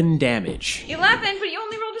 11 damage. 11, but you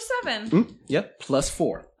only rolled a 7. Yep. Plus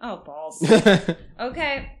 4. Oh, balls.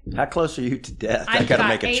 Okay. How close are you to death? I I've gotta got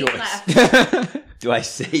make a 8 choice. left. Do I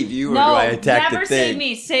save you or No, do I attack never the thing? save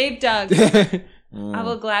me. Save Doug. I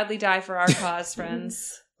will gladly die for our cause,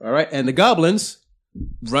 friends. All right, and the goblins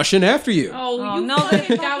rush in after you. Oh, no,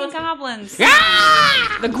 the goblins.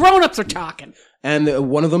 The grown-ups are talking. And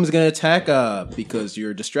one of them is going to attack, because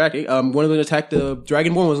you're distracting. One of them is going to attack the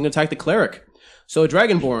Dragonborn, one is going to attack the Cleric. So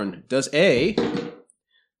Dragonborn does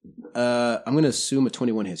I'm going to assume a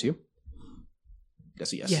 21 hits you.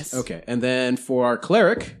 That's a yes. Yes. Okay, and then for our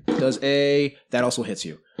Cleric, that also hits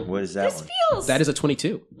you. What is that This one? feels That is a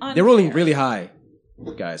 22. unfair. They're rolling really high,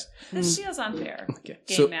 guys. This feels unfair. Okay,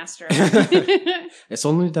 Game so master. it's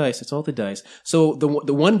only the dice. It's all the dice. So the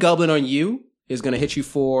one goblin on you is going to hit you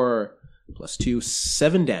for +2,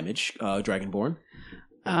 7 damage, Dragonborn.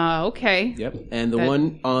 Okay. Yep. And the That-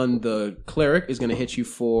 one on the Cleric is going to hit you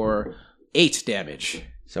for 8 damage.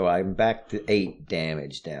 So I'm back to 8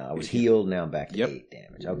 damage now. I was healed, now I'm back to Yep. 8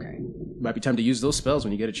 damage. Okay. Might be time to use those spells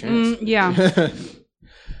when you get a chance. Yeah. All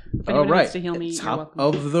anyone right. wants to heal me, you're Top welcome.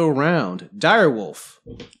 of the round. Direwolf.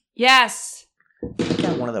 Yes. I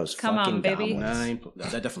got one of those Come on, fucking baby. goblins. 9.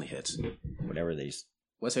 That definitely hits. Whatever these.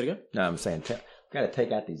 What's it again? No, I'm saying, gotta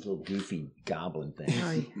take out these little goofy goblin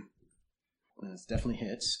things. That definitely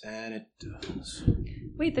hits, and it does.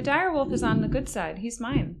 Wait, the direwolf is on the good side. He's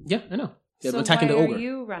mine. Yeah, I know. Yeah, So I'm attacking why the ogre. are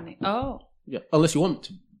you running? Oh. Yeah, unless you want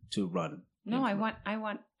to run. No,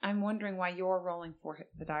 I'm wondering why you're rolling for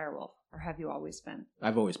the direwolf. Or have you always been?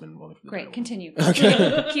 I've always been rolling for the Great, direwolf. continue.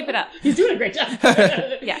 Okay. Keep it up. He's doing a great job.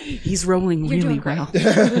 Yeah. He's rolling You're really doing great.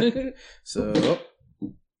 well. So,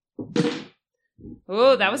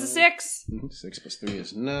 Oh, that was a 6. 6 plus 3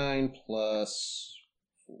 is 9 plus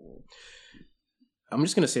 4. I'm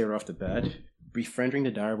just going to say right off the bat, befriending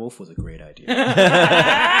the direwolf was a great idea.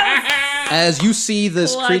 As you see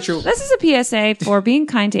this creature... This is a PSA for being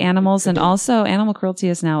kind to animals, and also animal cruelty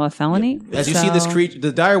is now a felony. As you see this creature,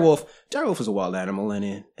 the direwolf is a wild animal,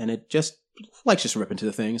 and it just likes just rip into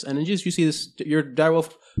the things. And then you see this, your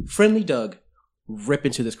direwolf, friendly Doug, rip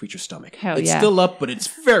into this creature's stomach. Hell it's yeah. still up, but it's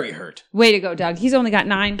very hurt. Way to go, Doug. He's only got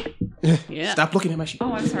 9. Yeah. Stop looking at my sheet.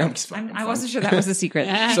 Oh, I'm sorry. No, it's fine, I'm I fine. wasn't sure that was a secret.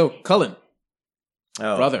 So, Cullen,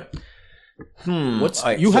 Oh. brother, All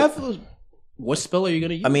right, what spell are you going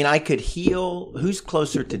to use? I mean, I could heal. Who's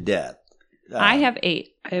closer to death? I have 8.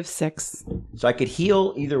 I have 6. So I could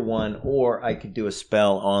heal either one, or I could do a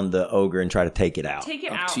spell on the ogre and try to take it out. Take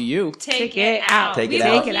it Up out. to you. Take it out. Take We it will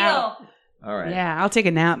out. Take it heal. out. All right. Yeah, I'll take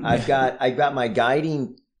a nap. I've got my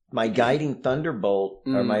guiding thunderbolt,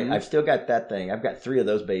 or I've still got that thing. I've got 3 of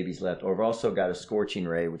those babies left. Or I've also got a scorching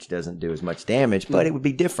ray, which doesn't do as much damage, but it would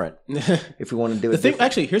be different if we want to do it.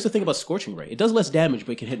 Actually, here's the thing about Scorching Ray. It does less damage,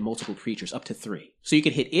 but it can hit multiple creatures, up to 3. So you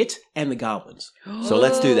can hit it and the goblins. So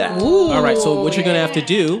let's do that. All right, so what you're going to have to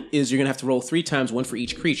do is you're going to have to roll 3 times, 1 for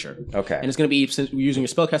each creature. Okay. And it's going to be, since we're using your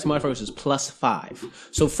spellcasting modifier, which is plus 5.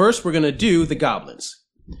 So first, we're going to do the goblins.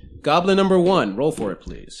 Goblin number 1, roll for it,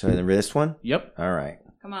 please. So this one. Yep. All right.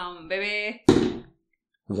 Come on, baby.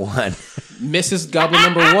 1. Misses goblin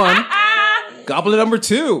number 1. Goblin number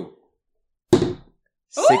 2.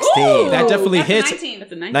 16. That definitely That's a hits. 19.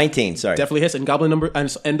 That's a 9. 19. Sorry. Definitely hits. And goblin number, and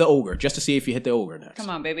the ogre, just to see if you hit the ogre next.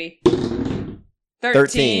 Come on, baby.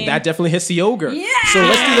 13. That definitely hits the ogre. Yeah! So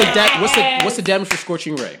let's do what's the damage for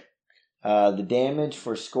Scorching Ray? The damage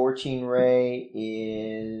for Scorching Ray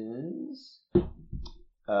is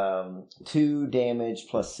 2 damage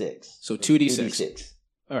plus 6. So 2d6. 2d6.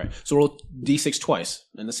 All right. So roll d6 twice,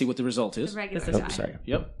 and let's see what the result is. The regular This is Oh, die. sorry.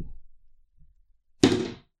 Yep.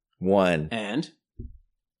 1, And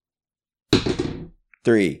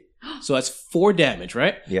 3. so that's 4 damage,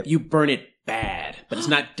 right? Yep. You burn it bad, but it's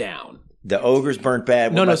not down. The ogre's burnt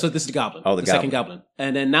bad. No, What about- so this is the goblin. Oh, the second goblin.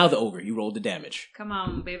 And then now the ogre, you rolled the damage. Come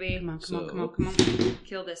on, baby. Come on, come on, So- come on, come on.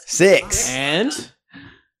 Kill this. 6. And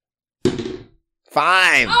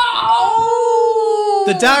 5. Oh!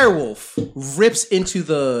 the direwolf rips into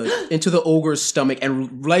the ogre's stomach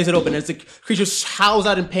and lays it open. As the creature howls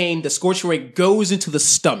out in pain, the Scorching Ray goes into the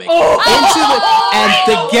stomach. And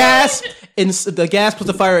the gas plus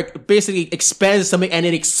the fire basically expands the stomach, and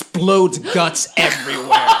it explodes guts everywhere.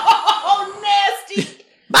 Oh, nasty!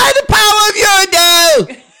 By the power of your dough!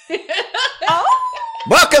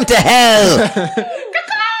 Welcome to hell!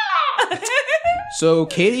 So,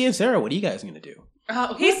 Katie and Sarah, what are you guys going to do?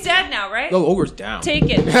 He's dead now, right? Oh, ogre's down. Take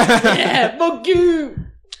it.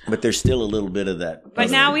 But there's still a little bit of that. But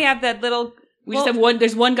now we have that little. We just have one.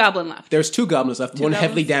 There's one goblin left. There's 2 goblins left. One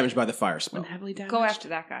heavily goblins? damaged by the fire spell. One heavily damaged. Go after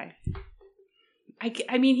that guy.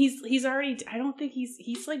 I mean, he's already. I don't think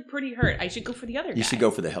he's like pretty hurt. I should go for the other guy. You should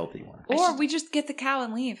go for the healthy one. Or we just get the cow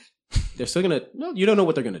and leave. They're still gonna. No, you don't know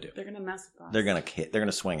what they're gonna do. They're gonna mess with us. They're gonna hit. They're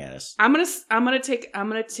gonna swing at us. I'm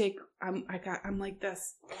like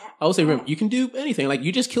this. I will say, remember, you can do anything. Like,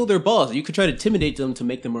 you just kill their boss. You could try to intimidate them to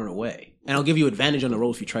make them run away. And I'll give you advantage on the roll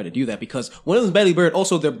if you try to do that, because one of them's badly burned.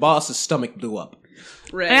 Also, their boss's stomach blew up.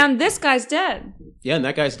 Right. And this guy's dead. Yeah, and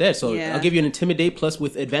that guy's dead. So Yeah. I'll give you an intimidate plus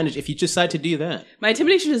with advantage if you decide to do that. my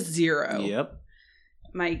intimidation is 0. Yep.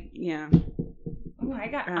 Yeah. Ooh, I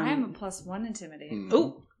am a +1 intimidate.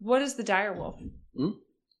 Oh. What is the direwolf?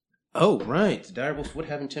 Oh, right. The direwolf would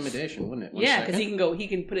have intimidation, wouldn't it? One Yeah, second. because he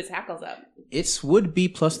can put his hackles up. It would be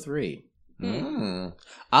 +3. Mm.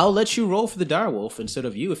 I'll let you roll for the direwolf instead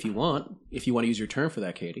of you if you want. If you want to use your turn for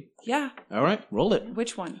that, Katie. Yeah. All right, roll it.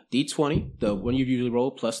 Which one? D20, the one you usually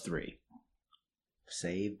roll, +3.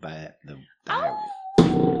 Saved by the.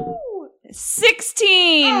 Oh,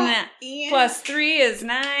 16 +3 is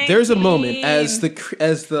 9. There's a moment as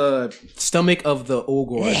the stomach of the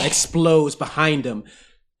ogre explodes behind him,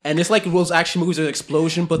 and it's like those action movies, an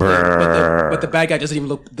explosion, but the bad guy doesn't even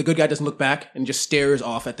look. The good guy doesn't look back and just stares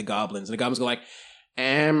off at the goblins, and the goblins go like,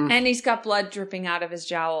 And he's got blood dripping out of his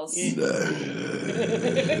jowls.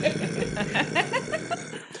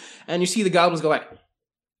 and you see the goblins go like,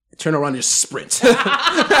 turn around and just sprint.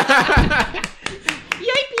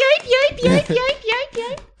 Yipe, yipe, yipe,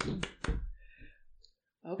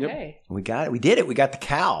 Okay. We got it. We did it. We got the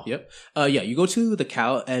cow. Yep. Yeah, you go to the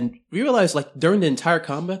cow and you realize, like, during the entire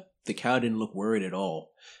combat, the cow didn't look worried at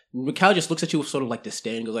all. The cow just looks at you with sort of like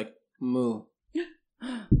disdain and goes like, moo.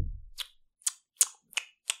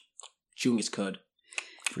 Chewing his cud.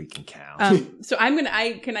 Freaking cow. So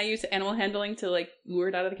can I use animal handling to like lure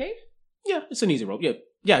it out of the cave? Yeah, it's an easy roll.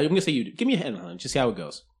 Yeah, I'm gonna say you do. Give me a hand on it. Just see how it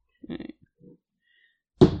goes. Right.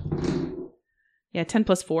 Yeah, 10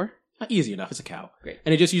 plus 4. Easy enough. It's a cow. Great.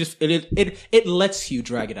 And it lets you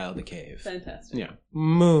drag it out of the cave. Fantastic. Yeah.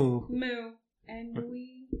 Moo. Moo. And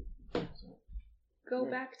we go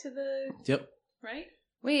back to the Yep. right?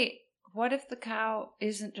 Wait, what if the cow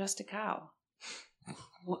isn't just a cow?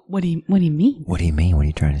 What do you mean? What do you mean? What are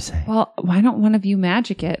you trying to say? Well, why don't one of you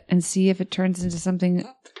magic it and see if it turns into something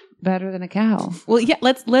better than a cow? Well, yeah,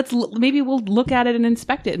 let's maybe we'll look at it and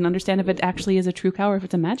inspect it and understand if it actually is a true cow or if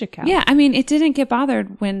it's a magic cow. Yeah, I mean, it didn't get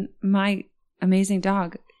bothered when my amazing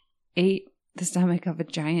dog ate the stomach of a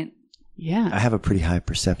giant. Yeah. I have a pretty high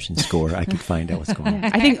perception score. I can find out what's going on.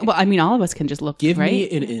 I think all of us can just look. Give right? me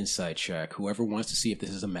an insight check. Whoever wants to see if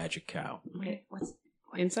this is a magic cow. Okay, what's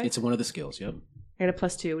insight? It's one of the skills. Yep. I got a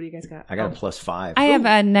 +2. What do you guys got? I got a +5. I have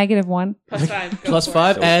a -1. +5.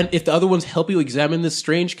 +5. And if the other ones help you examine this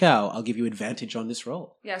strange cow, I'll give you advantage on this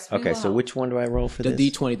roll. Yes. Okay, so which one do I roll for The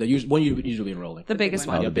this? D20, the one you usually been rolling. The biggest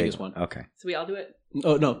one. one. Yeah, the biggest one. Okay. So we all do it.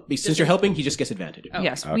 Oh no! Since you're helping, he just gets advantage. Oh.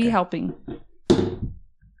 Yes, Okay. we helping.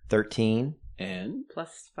 13. And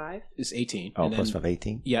 +5. it's 18. Oh, and plus then, 5,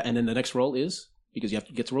 18. Yeah, and then the next roll is because you have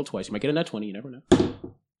to get to roll twice. You might get a nat 20. You never know.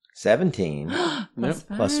 17. Yep.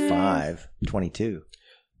 Plus 5, 22.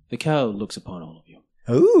 The cow looks upon all of you,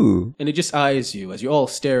 Ooh. and it just eyes you as you all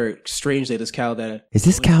stare strangely at this cow. That Is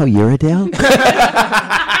this cow Uradale?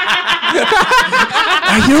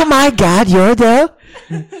 Are you my god, Uradale?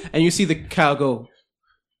 and you see the cow go.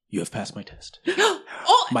 You have passed my test,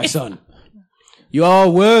 my son. You are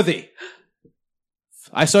worthy.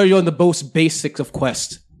 I saw you on the most basics of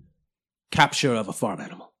quest, capture of a farm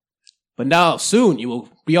animal. But now, soon, you will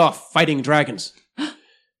be off fighting dragons.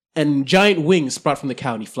 And giant wings sprout from the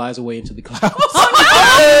cow, and he flies away into the clouds.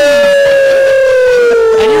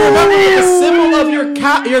 And you remember that the symbol of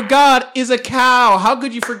your god is a cow. How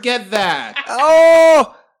could you forget that?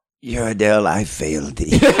 Oh! Uradale, I failed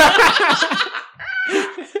thee.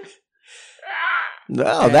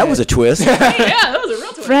 No, that was a twist. Yeah, that was a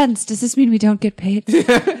real twist. Friends, does this mean we don't get paid?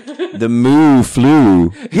 The moo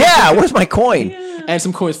flew. Yeah, where's my coin? And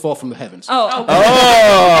some coins fall from the heavens.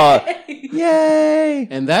 Oh! Yay!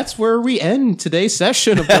 And that's where we end today's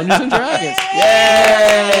session of Dungeons and Dragons.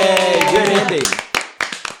 Yay! Good ending.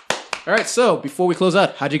 All right, so before we close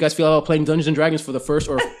out, how do you guys feel about playing Dungeons and Dragons for the first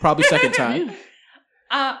or probably second time?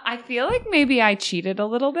 I feel like maybe I cheated a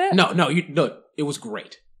little bit. No, it was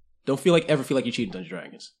great. Don't ever feel like you cheated in Dungeons and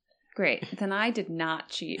Dragons. Great. Then I did not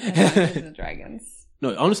cheat in Dungeons and Dragons.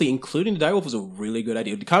 No, honestly, including the direwolf was a really good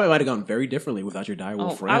idea. The combat might have gone very differently without your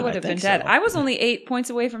direwolf friend. I would have been dead. so. I was only 8 points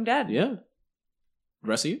away from dead. Yeah. The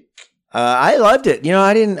rest of you? I loved it.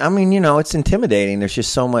 It's intimidating. There's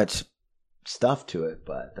just so much stuff to it.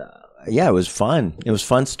 But yeah, it was fun. It was a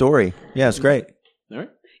fun story. Yeah, it's great. All right.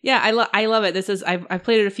 Yeah, I love it. I've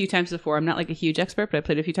played it a few times before. I'm not like a huge expert, but I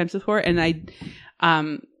played it a few times before, and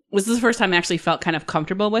this is the first time I actually felt kind of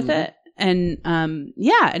comfortable with it. And and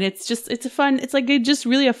it's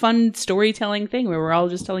really a fun storytelling thing where we're all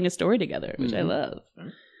just telling a story together, which I love.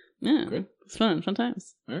 Right. Yeah, Good. it's fun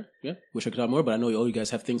times. All right. Yeah. Wish I could talk more, but I know all you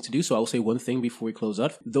guys have things to do, so I will say one thing before we close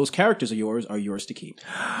out. Those characters of yours are yours to keep.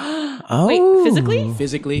 Oh. Wait, physically?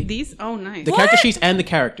 Physically. These? Oh, nice. The character sheets and the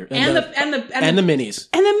character. and the minis.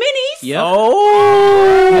 and the minis. Yep.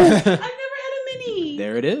 Oh! I've never had a mini.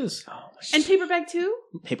 There it is. And paper bag too?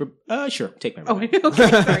 Paper. Sure. Take my Oh, word.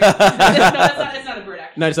 okay. Sorry. It's not a bird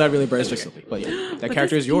actually. No, it's not really a bird. It's just Sylvie. But yeah, that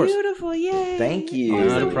character is yours. Beautiful, yay! Thank you. I'm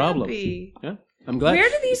Not so a problem. happy. Yeah. I'm glad. Where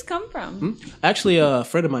do these come from? Actually, a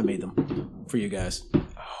friend of mine made them for you guys.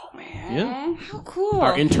 Oh man. Yeah. How cool.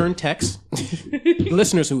 Our intern Tex.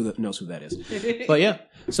 Listeners who knows who that is. But yeah.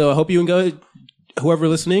 So I hope you enjoyed. Whoever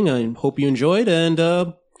listening, I hope you enjoyed, and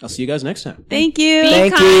I'll see you guys next time. Thank you. Be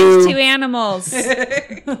Thank kind you. to animals.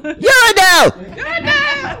 Uradale!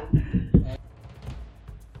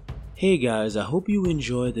 Hey guys, I hope you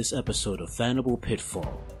enjoyed this episode of Fanable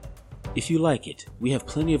Pitfall. If you like it, we have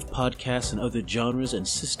plenty of podcasts and other genres and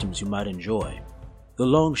systems you might enjoy. The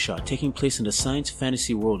Long Shot taking place in the science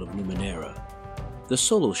fantasy world of Numenera. The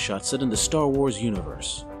Solo Shot set in the Star Wars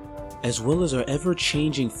universe. As well as our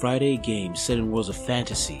ever-changing Friday games set in worlds of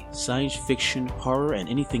fantasy, science fiction, horror, and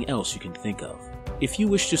anything else you can think of. If you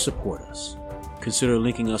wish to support us, consider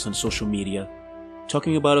linking us on social media,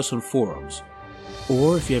 talking about us on forums,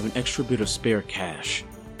 or if you have an extra bit of spare cash,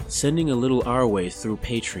 sending a little our way through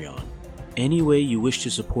Patreon. Any way you wish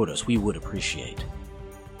to support us, we would appreciate.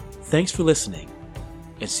 Thanks for listening,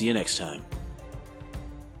 and see you next time.